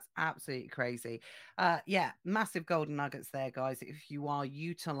crazy. That's absolutely crazy. Yeah, massive golden nuggets there, guys. If you are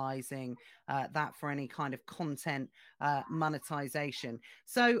utilizing that for any kind of content monetization.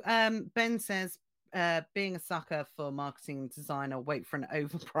 So Ben says, being a sucker for marketing and designer, wait for an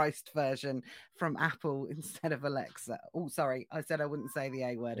overpriced version from Apple instead of Alexa. Oh, sorry, I said I wouldn't say the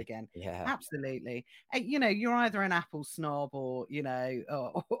A word again. Yeah. Absolutely. You know, you're either an Apple snob or, you know,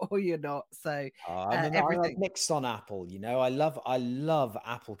 or you're not. So I'm everything. mixed on Apple. I love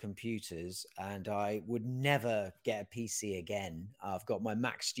Apple computers, and I would never get a PC again. I've got my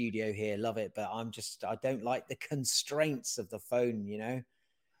Mac Studio here, love it, but I don't like the constraints of the phone. You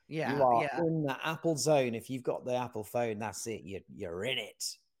Yeah, are yeah. in the Apple zone. If you've got the Apple phone, that's it. You're in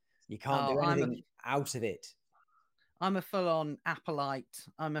it. You can't Oh, do anything out of it. I'm a full-on Appleite,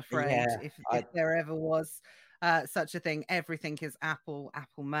 I'm Yeah, afraid. If I there ever was such a thing, everything is Apple,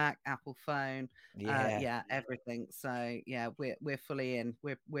 Apple Mac, Apple phone, yeah. yeah, everything. So yeah, we're fully in.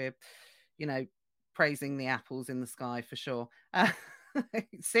 We're you know, praising the apples in the sky for sure.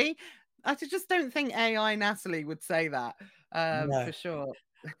 See, I just don't think AI Natalie would say that No, for sure.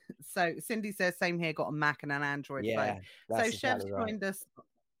 So Cindy says, same here, got a Mac and an Android phone. Yeah, So that's Chev's exactly right. joined us.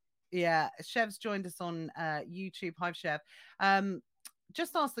 Yeah, Chev's joined us on YouTube. Hi, Chev. Um,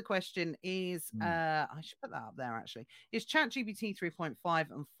 just ask the question is, Mm, I should put that up there actually. Is ChatGPT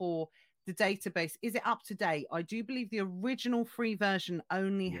 3.5 and 4 the database? Is it up to date? I do believe the original free version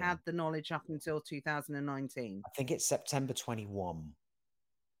only yeah. had the knowledge up until 2019. I think it's September 21.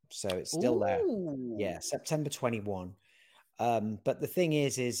 So it's still there. Ooh, Yeah, September 21. But the thing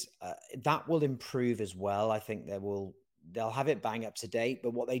is that will improve as well. I think they'll have it bang up to date.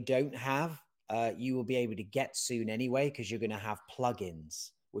 But what they don't have, you will be able to get soon anyway, because you're going to have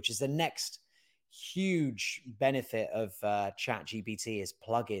plugins, which is the next huge benefit of ChatGPT is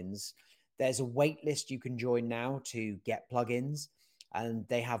plugins. There's a wait list you can join now to get plugins, and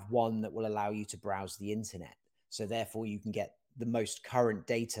they have one that will allow you to browse the internet. So therefore, you can get the most current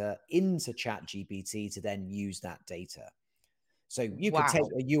data into ChatGPT to then use that data. So you could take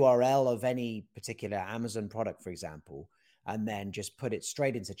wow. a URL of any particular Amazon product, for example, and then just put it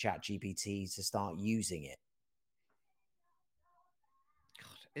straight into ChatGPT to start using it.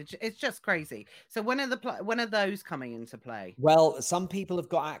 It's just crazy. So when are those coming into play? Well, some people have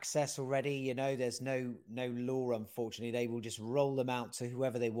got access already. There's no law, unfortunately. They will just roll them out to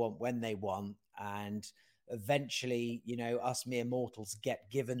whoever they want when they want, and eventually, us mere mortals get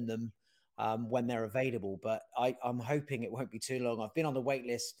given them when they're available. But I'm hoping it won't be too long. I've been on the wait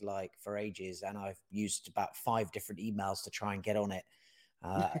list like for ages, and I've used about 5 different emails to try and get on it,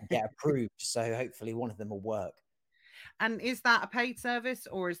 and get approved. So hopefully, one of them will work. And is that a paid service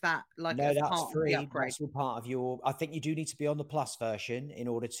or is that like No, as that's part of the free. upgrade? That's all part of your. I think you do need to be on the Plus version in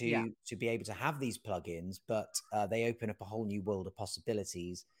order Yeah. to be able to have these plugins, but they open up a whole new world of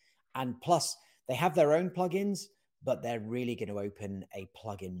possibilities. And plus, they have their own plugins, but they're really going to open a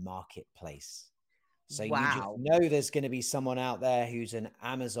plugin marketplace. So you just Wow. know there's going to be someone out there who's an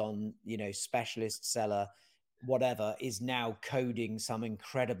Amazon, specialist seller, whatever, is now coding some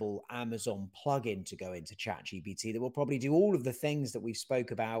incredible Amazon plugin to go into ChatGPT that will probably do all of the things that we spoke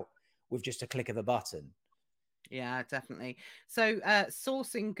about with just a click of a button. Yeah, definitely. So,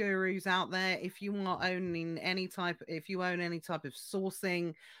 sourcing gurus out there, if you are owning any type, if you own any type of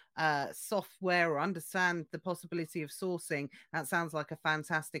sourcing software or understand the possibility of sourcing, that sounds like a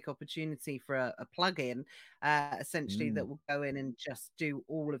fantastic opportunity for a plugin, essentially Mm, that will go in and just do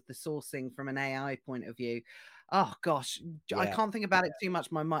all of the sourcing from an AI point of view. Oh gosh, I yeah. can't think about it too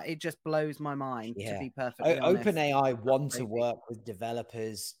much. My mind, it just blows my mind, to Yeah. be perfectly honest. OpenAI That's want to crazy. work with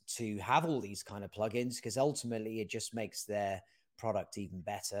developers to have all these kind of plugins because ultimately it just makes their product even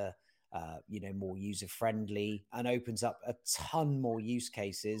better, more user friendly, and opens up a ton more use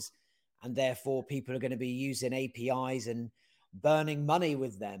cases. And therefore, people are going to be using APIs and burning money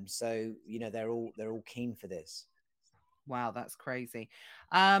with them. So, they're all keen for this. Wow, that's crazy.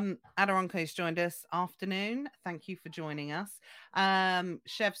 Adaronko's joined us. Afternoon. Thank you for joining us.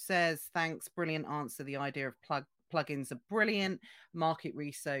 Chev says, thanks. Brilliant answer. The idea of plugins are brilliant. Market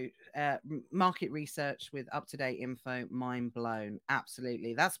research with up-to-date info, mind blown.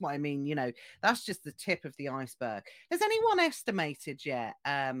 Absolutely. That's what I mean. That's just the tip of the iceberg. Has anyone estimated yet?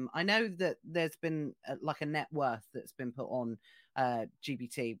 I know that there's been like a net worth that's been put on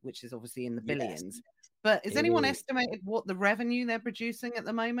GBT, which is obviously in the Yes. billions. But is anyone It estimated what the revenue they're producing at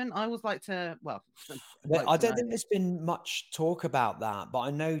the moment? I always like to, well, like I to don't know. think there's been much talk about that, but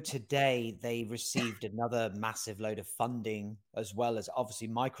I know today they received another massive load of funding, as well as obviously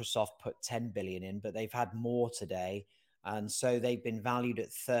Microsoft put 10 billion in, but they've had more today. And so they've been valued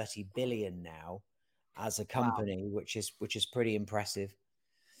at 30 billion now as a Wow. company, which is pretty impressive.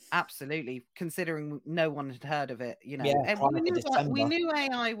 Absolutely, considering no one had heard of it, Yeah, and prior to we December. knew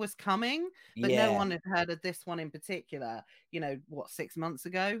AI was coming, but no Yeah. one had heard of this one in particular. What, 6 months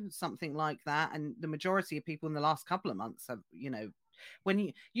ago, something like that, and the majority of people in the last couple of months have,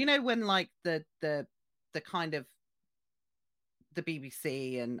 when when like the kind of the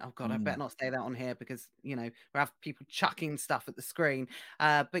BBC and oh god, I better Mm, not say that on here because we have people chucking stuff at the screen.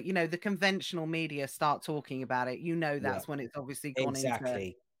 But the conventional media start talking about it. yeah. That's when it's obviously gone into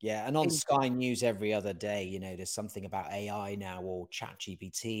Exactly. Yeah. And on into Sky News every other day, there's something about AI now or Chat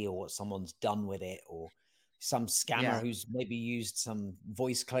GPT or what someone's done with it or some scammer yeah. who's maybe used some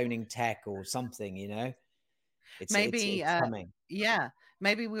voice cloning tech or something. It's Maybe coming. yeah,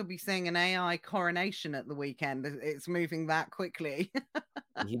 maybe we'll be seeing an AI coronation at the weekend. It's moving that quickly.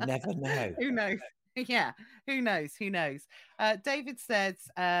 You never know. Who knows? Yeah, who knows? Who knows? David says,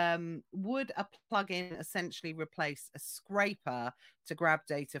 would a plugin essentially replace a scraper to grab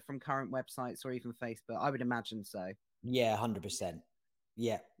data from current websites or even Facebook? I would imagine so. Yeah, 100%.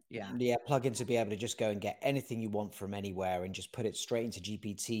 Yeah. Yeah. Yeah, plugin to be able to just go and get anything you want from anywhere and just put it straight into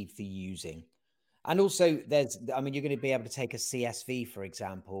GPT for using. And also, I mean, you're going to be able to take a CSV, for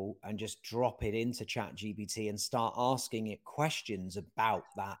example, and just drop it into Chat GPT and start asking it questions about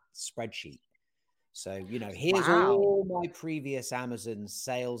that spreadsheet. So, here's Wow. all my previous Amazon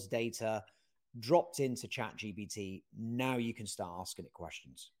sales data dropped into Chat GPT. Now you can start asking it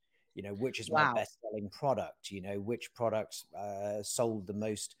questions. Which is my Wow. best selling product? Which products sold the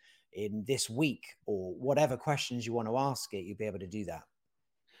most in this week, or whatever questions you want to ask it, you'll be able to do that.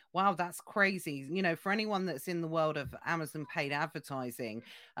 Wow, that's crazy. For anyone that's in the world of Amazon paid advertising,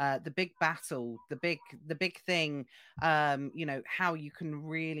 the big battle, the big thing, how you can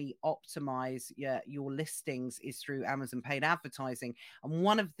really optimize your listings is through Amazon paid advertising. And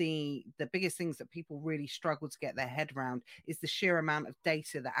one of the biggest things that people really struggle to get their head around is the sheer amount of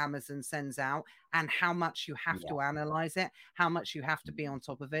data that Amazon sends out and how much you have Yeah, to analyze it, how much you have to be on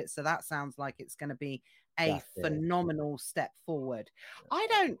top of it. So that sounds like it's going to be a that's it. phenomenal step forward. I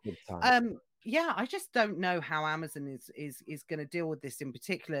don't Big time. yeah, I just don't know how Amazon is going to deal with this in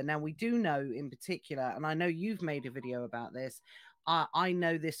particular. Now we do know in particular, and I know you've made a video about this. I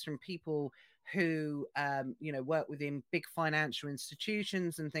know this from people who work within big financial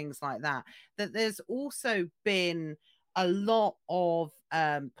institutions and things like that, that there's also been a lot of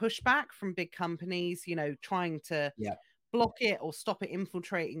pushback from big companies, trying to Yeah. block it or stop it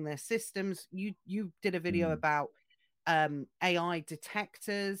infiltrating their systems. You did a video Mm. about AI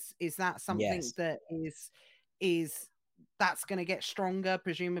detectors. Is that something Yes. that is that's going to get stronger,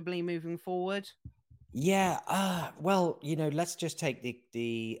 presumably moving forward? Yeah. Well, let's just take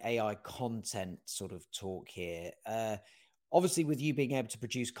the AI content sort of talk here. Obviously, with you being able to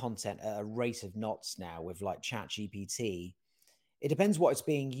produce content at a rate of knots now with like Chat GPT, it depends what it's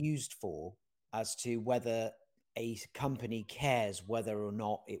being used for as to whether a company cares whether or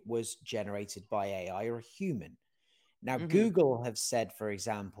not it was generated by AI or a human. Now, Mm-hmm. Google have said, for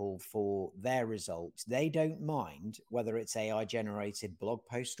example, for their results, they don't mind whether it's AI generated blog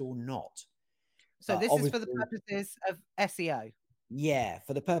post or not. So But this is for the obviously, purposes of SEO. yeah,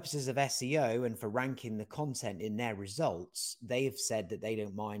 for the purposes of SEO and for ranking the content in their results, they've said that they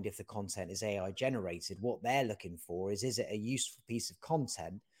don't mind if the content is AI generated. What they're looking for is it a useful piece of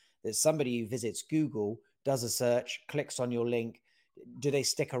content that somebody who visits Google, does a search, clicks on your link, do they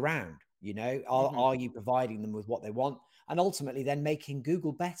stick around? Mm-hmm. Are you providing them with what they want? And ultimately then making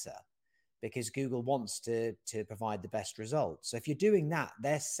Google better, because Google wants to provide the best results. So if you're doing that,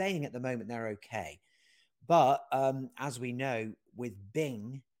 they're saying at the moment they're okay. But as we know, with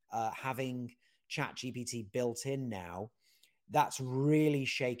Bing having ChatGPT built in now, that's really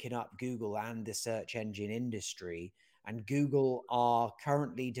shaken up Google and the search engine industry. And Google are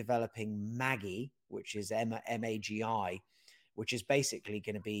currently developing Maggie, which is MAGI, which is basically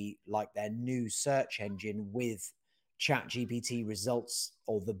going to be like their new search engine with ChatGPT results,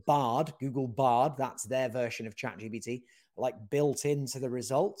 or the Bard, Google Bard, that's their version of ChatGPT, like built into the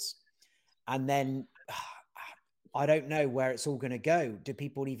results. And then I don't know where it's all going to go. Do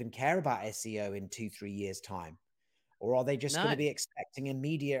people even care about SEO in 2-3 years' time? Or are they just going No. to be expecting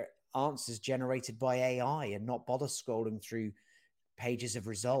immediate answers generated by AI and not bother scrolling through pages of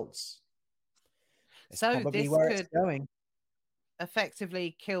results? It's So probably this where it's could going.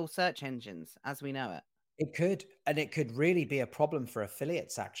 effectively kill search engines as we know it. It could, and it could really be a problem for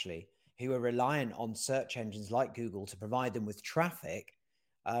affiliates actually, who are reliant on search engines like Google to provide them with traffic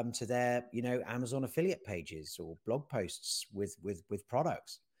to their, Amazon affiliate pages or blog posts with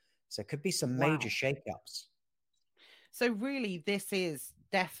products. So it could be some major Wow. shakeups. So really, this is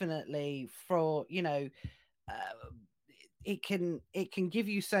definitely for uh, it can give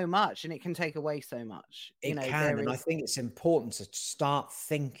you so much and it can take away so much. It can, There and I is. think it's important to start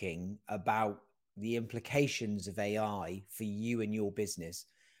thinking about the implications of AI for you and your business,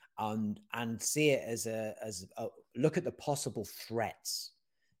 and see it as a look at the possible threats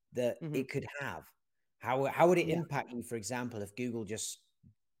that Mhm. it could have. How would it Yeah. impact you, for example, if Google just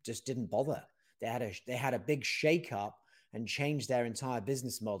didn't bother? They had a big shakeup and changed their entire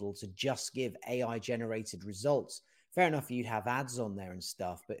business model to just give AI generated results. Fair enough, you'd have ads on there and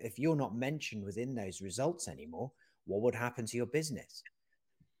stuff, but if you're not mentioned within those results anymore, what would happen to your business?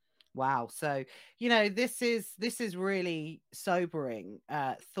 Wow. So, this is really sobering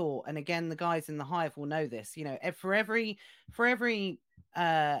thought. And again, the guys in the hive will know this. For every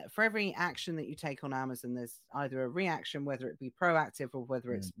for every action that you take on Amazon, there's either a reaction, whether it be proactive or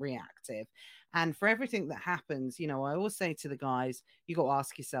whether it's reactive. And for everything that happens, you know, I always say to the guys, you got to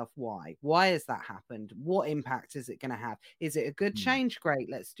ask yourself why. Why has that happened? What impact is it going to have? Is it a good change? Great,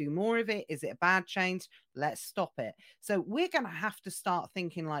 let's do more of it. Is it a bad change? Let's stop it. So we're going to have to start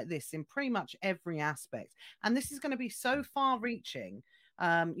thinking like this in pretty much every aspect. And this is going to be so far reaching.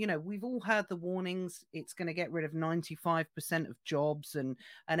 You know, we've all heard the warnings. It's going to get rid of 95% of jobs and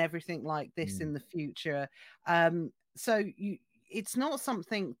everything like this in the future. So it's not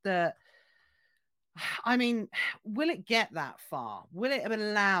something that, I mean, will it get that far? Will it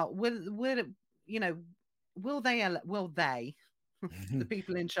allow? Will it? You know, will they? The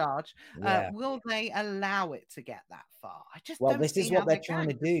people in charge, Yeah. will they allow it to get that far? I just Well, don't this see is how what they're they trying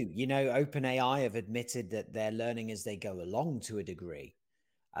can. to do. You know, OpenAI have admitted that they're learning as they go along to a degree.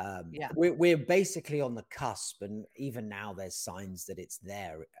 Yeah. We're basically on the cusp, and even now there's signs that it's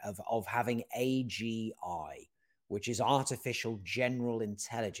there of having AGI, which is artificial general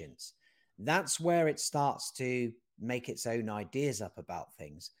intelligence. That's where it starts to make its own ideas up about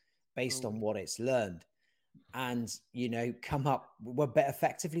things based Ooh, on what it's learned, and you know, come up will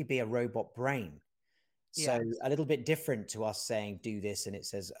effectively be a robot brain. So yes. a little bit different to us saying do this, and it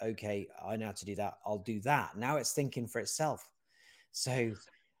says, okay, I know how to do that. I'll do that. Now it's thinking for itself. So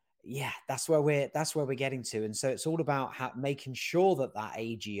yeah, that's where we're getting to, and so it's all about making sure that that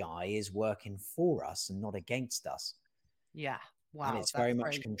AGI is working for us and not against us, Yeah. and Wow. it's very That's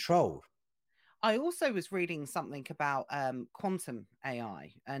much very. controlled. I also was reading something about quantum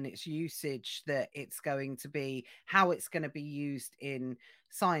AI and its usage, that it's going to be how it's going to be used in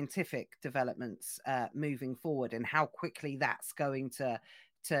scientific developments moving forward, and how quickly that's going to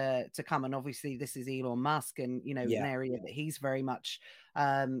come. And obviously, this is Elon Musk, and you know, an Yeah. area that he's very much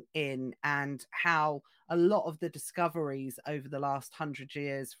in, and how a lot of the discoveries over the last 100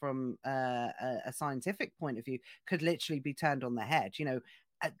 years, from a scientific point of view, could literally be turned on the head. You know,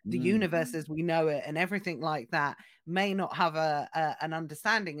 the Mm, universe as we know it and everything like that may not have an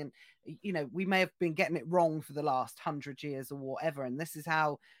understanding, and you know, we may have been getting it wrong for the last 100 years or whatever, and this is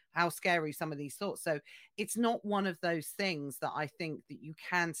how scary some of these thoughts. So it's not one of those things that I think that you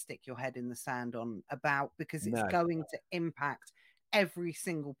can stick your head in the sand on about, because it's no. going to impact every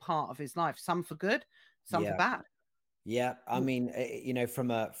single part of his life, some for good, some for Yeah. bad. Yeah. I mean, you know, from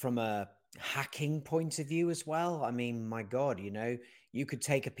a hacking point of view as well. I mean, my God, you know, you could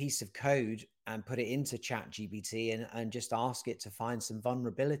take a piece of code and put it into Chat GPT and just ask it to find some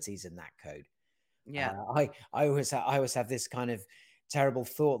vulnerabilities in that code. Yeah. I always have this kind of terrible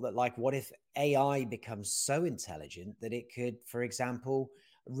thought that, like, what if AI becomes so intelligent that it could, for example,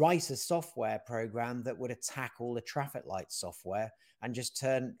 write a software program that would attack all the traffic light software and just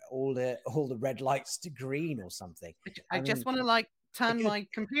turn all the red lights to green or something. I I just mean, want to like it turn could, my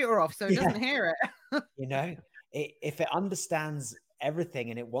computer off so it yeah, doesn't hear it. you know, if it understands everything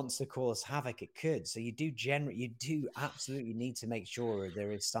and it wants to cause havoc, it could. So you do absolutely need to make sure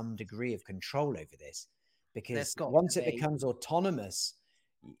there is some degree of control over this, There's because got to once it be. becomes autonomous,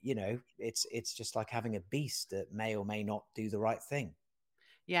 you know, it's just like having a beast that may or may not do the right thing.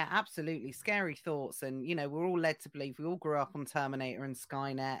 Yeah, absolutely. Scary thoughts. And, you know, we're all led to believe, we all grew up on Terminator and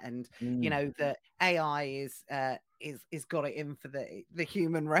Skynet, and, you Mm, know, that AI is got it in for the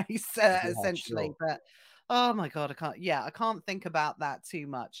human race, yeah, essentially. sure. But oh my God, I can't think about that too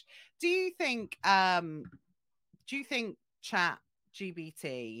much. Do you think do you think Chat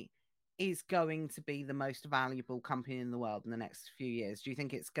GBT is going to be the most valuable company in the world in the next few years? Do you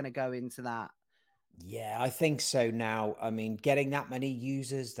think it's going to go into that? Yeah, I think so now. I mean, getting that many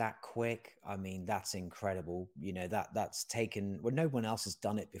users that quick, I mean, that's incredible. You know, that's taken, well, no one else has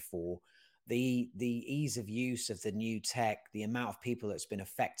done it before. The ease of use of the new tech, the amount of people that's been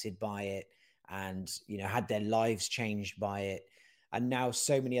affected by it and, you know, had their lives changed by it. And now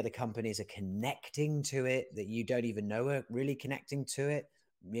so many other companies are connecting to it that you don't even know are really connecting to it.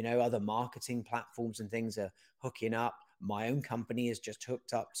 You know, other marketing platforms and things are hooking up. My own company is just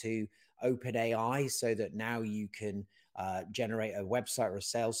hooked up to OpenAI, so that now you can generate a website or a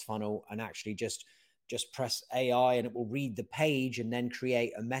sales funnel and actually just press AI and it will read the page and then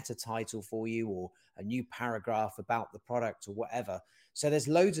create a meta title for you or a new paragraph about the product or whatever. So there's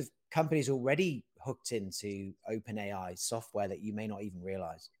loads of companies already hooked into OpenAI software that you may not even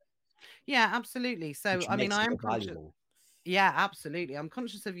realize, Yeah, absolutely. So, which I mean, makes I it am more conscious. valuable. Yeah, absolutely. I'm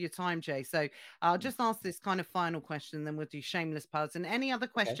conscious of your time, Jay. So I'll just ask this kind of final question, then we'll do shameless puds. And any other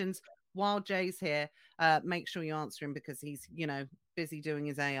Okay. questions while Jay's here, make sure you answer him, because he's, you know, busy doing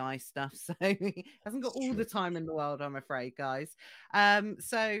his AI stuff. So he hasn't got It's all true. the time in the world, I'm afraid, guys.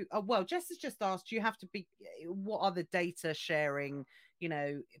 Well, Jess has just asked, you have to be, what are the data sharing,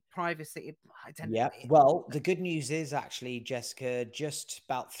 privacy. I don't Yeah. know. Well, the good news is actually, Jessica, just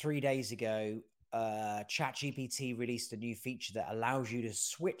about 3 days ago, ChatGPT released a new feature that allows you to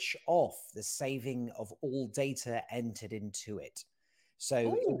switch off the saving of all data entered into it. So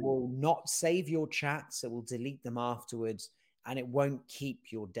it Oh, will not save your chats, it will delete them afterwards, and it won't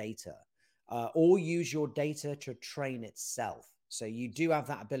keep your data or use your data to train itself. So you do have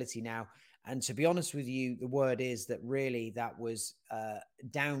that ability now. And to be honest with you, the word is that really that was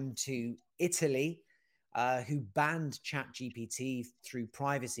down to Italy, who banned ChatGPT through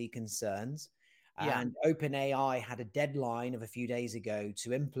privacy concerns. yeah, And OpenAI had a deadline of a few days ago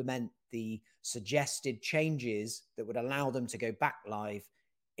to implement the suggested changes that would allow them to go back live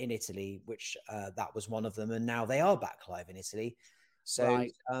in Italy, which that was one of them. And now they are back live in Italy. So,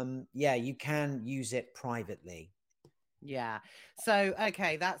 right. yeah, you can use it privately. Yeah. So,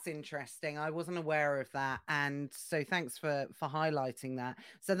 okay, that's interesting. I wasn't aware of that. And so thanks for highlighting that.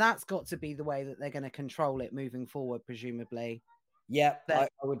 So that's got to be the way that they're going to control it moving forward, presumably. Yeah,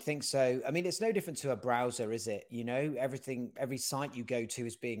 That I would think so. I mean, it's no different to a browser, is it? You know, everything, every site you go to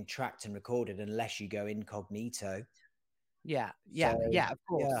is being tracked and recorded unless you go incognito. yeah, So, yeah, yeah, of yeah,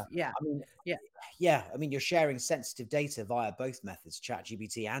 course. Yeah. I mean, Yeah. yeah, I mean, you're sharing sensitive data via both methods,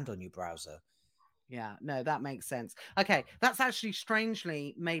 ChatGPT and on your browser. Yeah, no, that makes sense. Okay, that's actually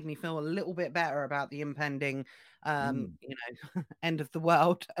strangely made me feel a little bit better about the impending, Mm. end of the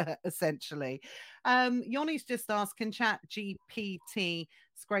world, essentially. Yoni's just asked, can Chat GPT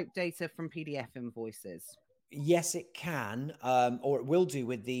scrape data from PDF invoices? Yes, it can, or it will do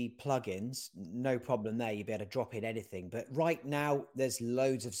with the plugins. No problem there. You'll be able to drop in anything. But right now, there's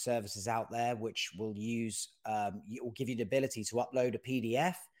loads of services out there which will use, will give you the ability to upload a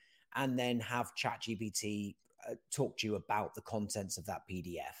PDF and then have ChatGPT talk to you about the contents of that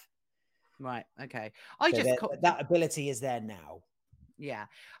PDF. Right. Okay. I So just that ability is there now. Yeah.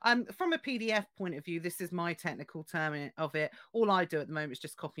 From a PDF point of view, this is my technical term of it. All I do at the moment is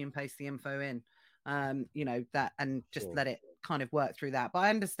just copy and paste the info in, that and just Sure. let it kind of work through that. But I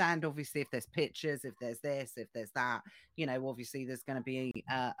understand, obviously, if there's pictures, if there's this, if there's that, obviously there's going to be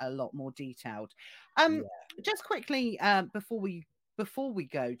a lot more detailed. Um, Yeah. just quickly, before we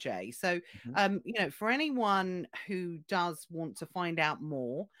go, Jay. So, Mhm. for anyone who does want to find out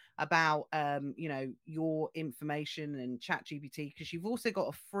more about, your information and Chat GPT, because you've also got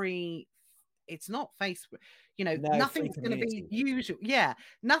a free, it's not Facebook, No, free nothing's going to be community. usual. Yeah,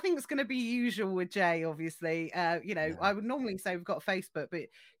 nothing's going to be usual with Jay, obviously. No. I would normally say we've got Facebook, but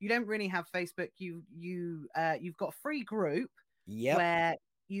you don't really have Facebook. You've got a free group Yep. where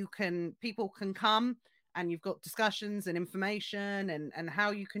people can come, and you've got discussions and information and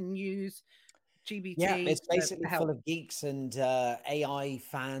how you can use Yeah, GBT it's to basically help. full of geeks and AI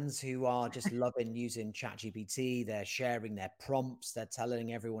fans who are just loving using ChatGPT. They're sharing their prompts. They're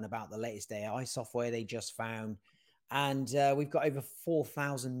telling everyone about the latest AI software they just found, and we've got over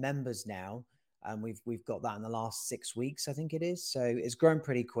 4,000 members now, and we've got that in the last 6 weeks, I think it is. So it's grown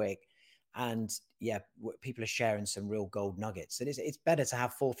pretty quick, and yeah, people are sharing some real gold nuggets. It's better to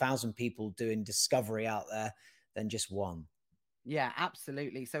have 4,000 people doing discovery out there than just one. Yeah,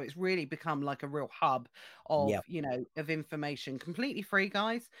 absolutely. So it's really become like a real hub of, Yep. of information, completely free,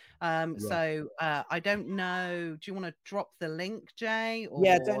 guys. Yeah. I don't know. Do you want to drop the link, Jay,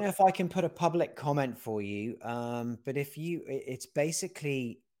 Yeah, I don't or know if I can put a public comment for you, but if you, it's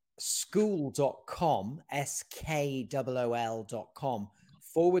basically school.com, SKOOL.com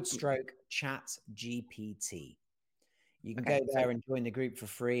 / chat GPT. You can go okay, so there and join the group for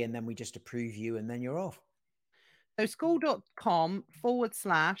free, and then we just approve you, and then you're off. school.com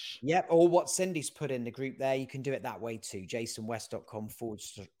 / Yep. Or what Cindy's put in the group there, you can do it that way too. jasonwest.com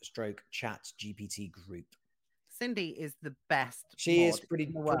 / chat GPT group. Cindy is the best She is mod pretty,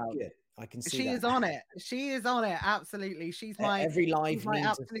 in the pretty world. good. I can see She that. is on it. She is on it. Absolutely. Every She's live my needs a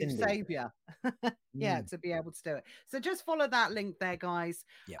absolute Cindy. savior. Yeah, Mm. to be able to do it. So just follow that link there, guys.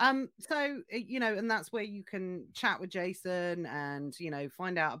 Yep. And that's where you can chat with Jason and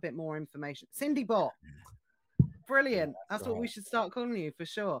find out a bit more information. Cindy Bot. Yeah, Brilliant. that's That's what we right. should start calling you for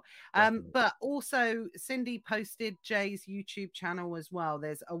sure. Definitely. But also Cindy posted Jay's YouTube channel as well.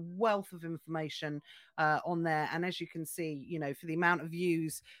 There's a wealth of information on there. And as you can see, for the amount of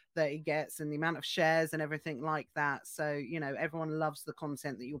views that he gets and the amount of shares and everything like that. So, everyone loves the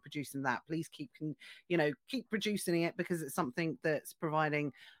content that you're producing that. Please keep producing it because it's something that's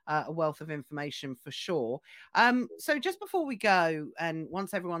providing a wealth of information for sure. So just before we go, and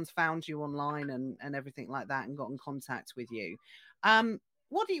once everyone's found you online and everything like that and got in contact with you, um,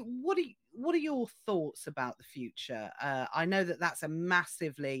 what are your thoughts about the future? I know that that's a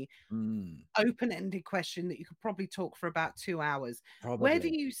massively open-ended question that you could probably talk for about 2 hours. Where do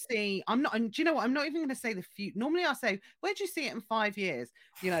Probably. you see? I'm not. And do you know what? I'm not even going to say the future. Normally, I say, where do you see it in 5 years?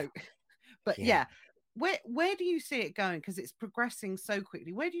 You know, but Yeah. yeah, where do you see it going? Because it's progressing so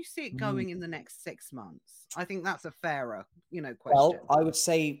quickly. Where do you see it going in the next 6 months? I think that's a fairer, question.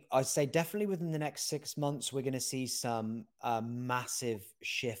 Well, I'd say definitely within the next 6 months, we're going to see some massive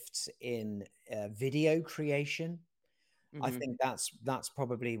shifts in video creation. I Hmm. think that's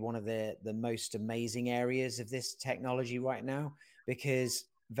probably one of the most amazing areas of this technology right now, because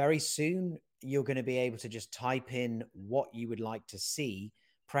very soon you're going to be able to just type in what you would like to see,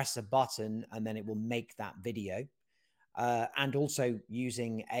 press a button, and then it will make that video. And also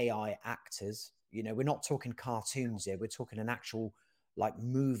using AI actors. We're not talking cartoons here. We're talking an actual like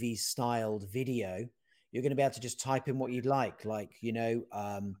movie styled video. You're going to be able to just type in what you'd like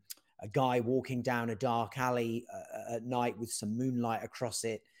a guy walking down a dark alley at night with some moonlight across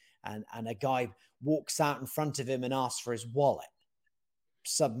it, and a guy walks out in front of him and asks for his wallet.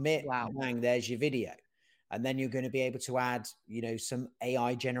 Submit, Wow. bang, there's your video. And then you're going to be able to add, some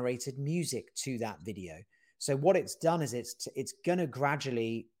AI generated music to that video. So what it's done is it's going to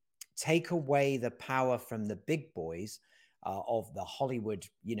gradually take away the power from the big boys of the Hollywood,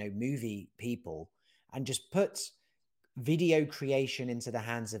 movie people, and just put video creation into the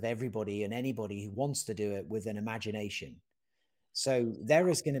hands of everybody and anybody who wants to do it with an imagination. So there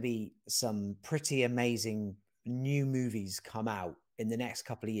is going to be some pretty amazing new movies come out in the next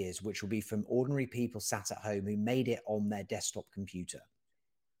couple of years, which will be from ordinary people sat at home who made it on their desktop computer.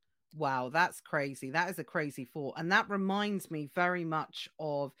 Wow, that's crazy. That is a crazy thought. And that reminds me very much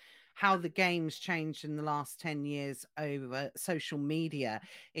of how the game's changed in the last 10 years over social media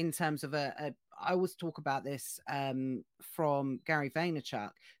in terms of I always talk about this from Gary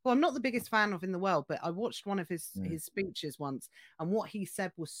Vaynerchuk, who I'm not the biggest fan of in the world, but I watched one of his speeches once, and what he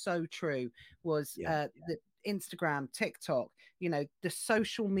said was so true, was Yeah. that Instagram, TikTok, the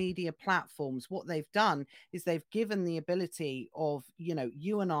social media platforms, what they've done is they've given the ability of,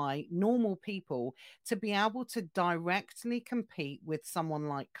 you and I, normal people, to be able to directly compete with someone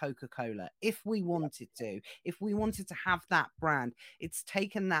like Coca-Cola. If we wanted to have that brand, it's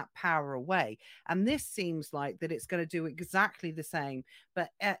taken that power away. And this seems like that it's going to do exactly the same, but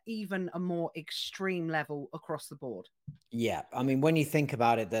at even a more extreme level across the board. Yeah. I mean, when you think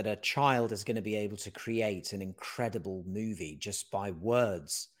about it, that a child is going to be able to create an incredible movie just by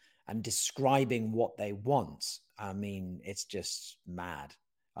words and describing what they want. I mean, it's just mad.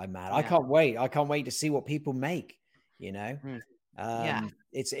 I'm mad. I Yeah. can't wait. I can't wait to see what people make, you know. Mm. Yeah.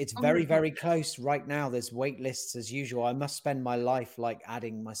 It's Oh my very, God. very close right now. There's wait lists as usual. I must spend my life like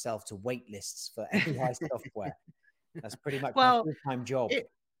adding myself to wait lists for AI software. That's pretty much my Well, full-time job.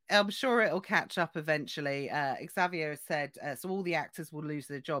 I'm sure it'll catch up eventually. Xavier said, so all the actors will lose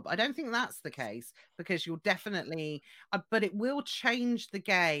their job. I don't think that's the case, because you'll definitely, but it will change the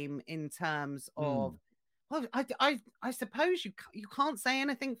game in terms of, well, I suppose you can't say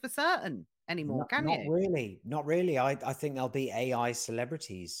anything for certain anymore, can Not you? really. Not really. I think there'll be AI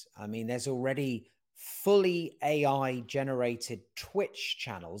celebrities. I mean, there's already fully AI generated Twitch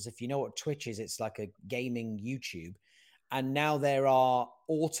channels. If you know what Twitch is, it's like a gaming YouTube. And now there are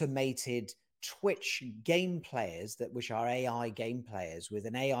automated Twitch game players which are AI game players with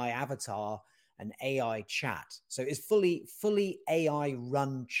an AI avatar and AI chat. So it's fully AI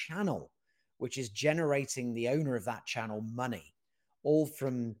run channel, which is generating the owner of that channel money, all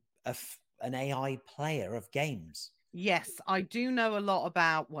from an AI player of games. Yes, I do know a lot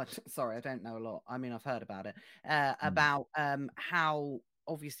about what, sorry, I don't know a lot. I mean, I've heard about it, about how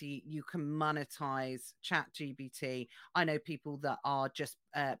obviously you can monetize chat GBT. I know people that are just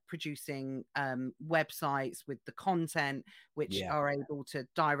producing websites with the content, which Yeah. are able to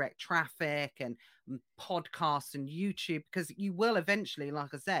direct traffic and podcasts and YouTube, because you will eventually,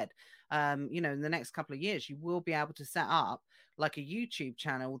 like I said, in the next couple of years, you will be able to set up like a YouTube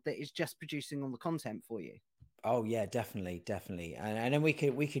channel that is just producing all the content for you. Oh yeah, definitely, definitely. And then we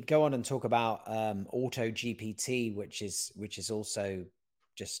could go on and talk about Auto GPT, which is also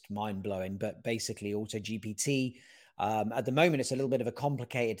just mind blowing. But basically, Auto GPT at the moment it's a little bit of a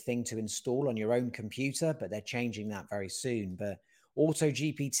complicated thing to install on your own computer, but they're changing that very soon. But Auto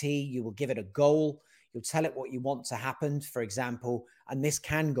GPT, you will give it a goal, you'll tell it what you want to happen, for example, and this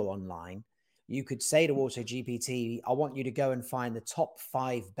can go online. You could say to Auto GPT, I want you to go and find the top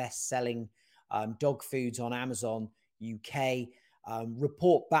 5 best selling dog foods on Amazon UK.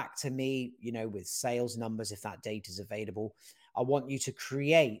 Report back to me, with sales numbers if that data is available. I want you to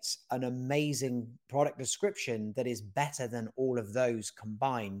create an amazing product description that is better than all of those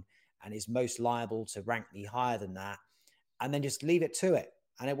combined and is most liable to rank me higher than that. And then just leave it to it,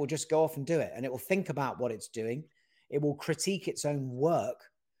 and it will just go off and do it. And it will think about what it's doing. It will critique its own work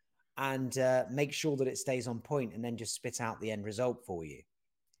and make sure that it stays on point, and then just spit out the end result for you.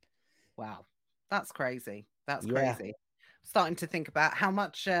 Wow, that's crazy. That's Yeah. crazy. Starting to think about how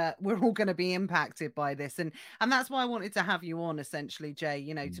much we're all going to be impacted by this, and that's why I wanted to have you on, essentially, Jay.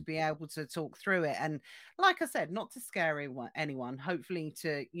 You know, to be able to talk through it, and like I said, not to scare anyone. Hopefully,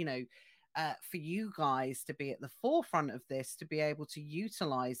 to for you guys to be at the forefront of this, to be able to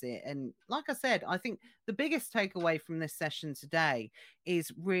utilize it. And like I said, I think the biggest takeaway from this session today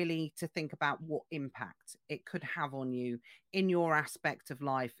is really to think about what impact it could have on you in your aspect of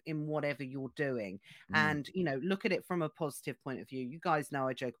life, in whatever you're doing. And, look at it from a positive point of view. You guys know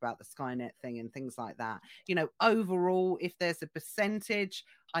I joke about the Skynet thing and things like that. Overall, if there's a percentage,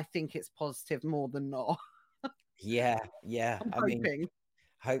 I think it's positive more than not. Yeah. I'm I mean, hoping.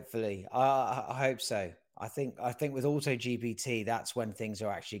 hopefully, I hope so. I think with Auto GPT, that's when things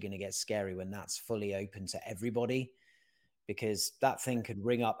are actually going to get scary, when that's fully open to everybody, because that thing could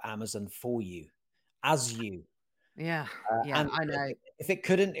ring up Amazon for you, as you. Yeah, And I know. if it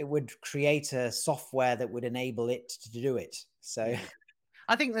couldn't, it would create a software that would enable it to do it. So Yeah.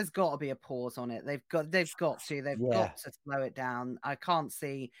 I think there's got to be a pause on it. They've got yeah, to slow it down. I can't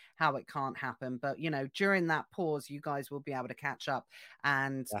see how it can't happen. But during that pause, you guys will be able to catch up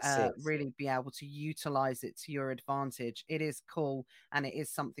and that's it. really be able to utilize it to your advantage. It is cool, and it is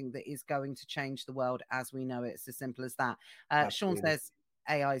something that is going to change the world as we know it. It's as simple as that. Sean Absolutely. says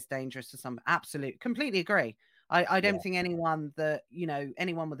AI is dangerous to some. Absolute, completely agree. I don't think anyone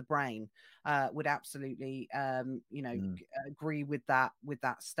with a brain would absolutely agree with that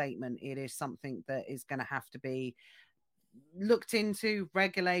statement. It is something that is going to have to be looked into,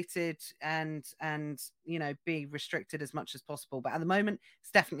 regulated, and be restricted as much as possible. But at the moment,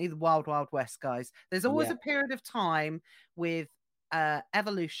 it's definitely the wild west, guys. There's always Yeah. a period of time with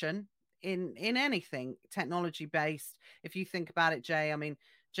evolution in anything technology based. If you think about it, Jay, I mean,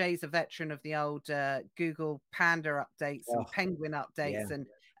 Jay's a veteran of the old Google Panda updates and Penguin updates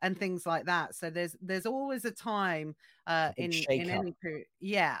and things like that. So there's always a time in any period,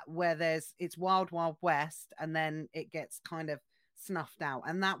 where it's wild west, and then it gets kind of snuffed out,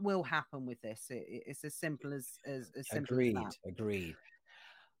 and that will happen with this. It's as simple as simple as that. Agreed.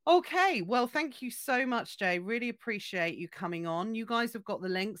 Okay, well, thank you so much, Jay. Really appreciate you coming on. You guys have got the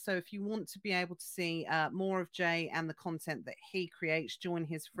link, so if you want to be able to see more of Jay and the content that he creates, join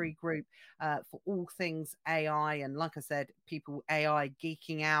his free group for all things AI. And like I said, people AI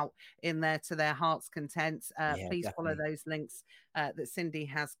geeking out in there to their heart's content. Please follow those links that Cindy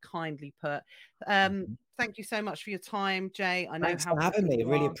has kindly put. Thank you so much for your time, Jay. I know Thanks for having me.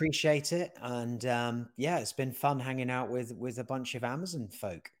 Really appreciate it. And it's been fun hanging out with a bunch of Amazon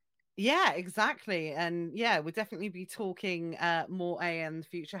folk. Yeah, exactly. And we'll definitely be talking more AI in the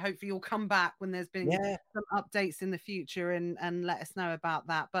future. Hopefully you'll come back when there's been some updates in the future and let us know about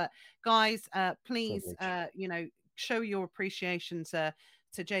that. But guys, please show your appreciation to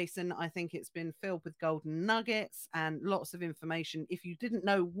Jason. I think it's been filled with golden nuggets and lots of information. If you didn't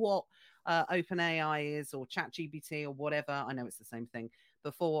know what OpenAI is, or ChatGPT, or whatever, I know it's the same thing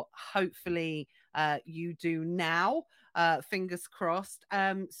before, hopefully you do now. Fingers crossed.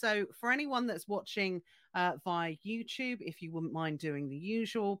 So for anyone that's watching via YouTube, if you wouldn't mind doing the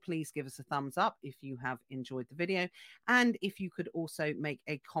usual, please give us a thumbs up if you have enjoyed the video, and if you could also make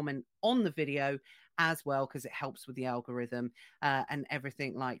a comment on the video as well, because it helps with the algorithm and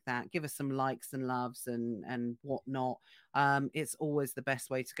everything like that. Give us some likes and loves and whatnot. It's always the best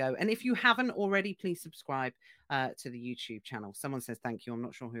way to go. And if you haven't already, please subscribe to the YouTube channel. Someone says thank you. I'm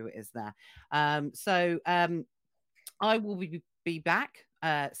not sure who it is there. I will be back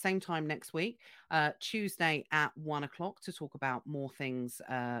same time next week, Tuesday at 1 o'clock, to talk about more things,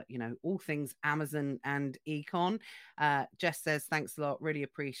 all things Amazon and econ. Jess says thanks a lot, really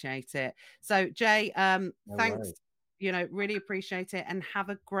appreciate it. So Jay, thanks, really appreciate it, and have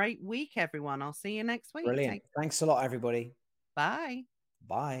a great week, everyone. I'll see you next week. Brilliant. Thanks a lot, everybody. Bye.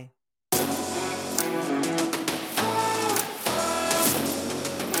 Bye.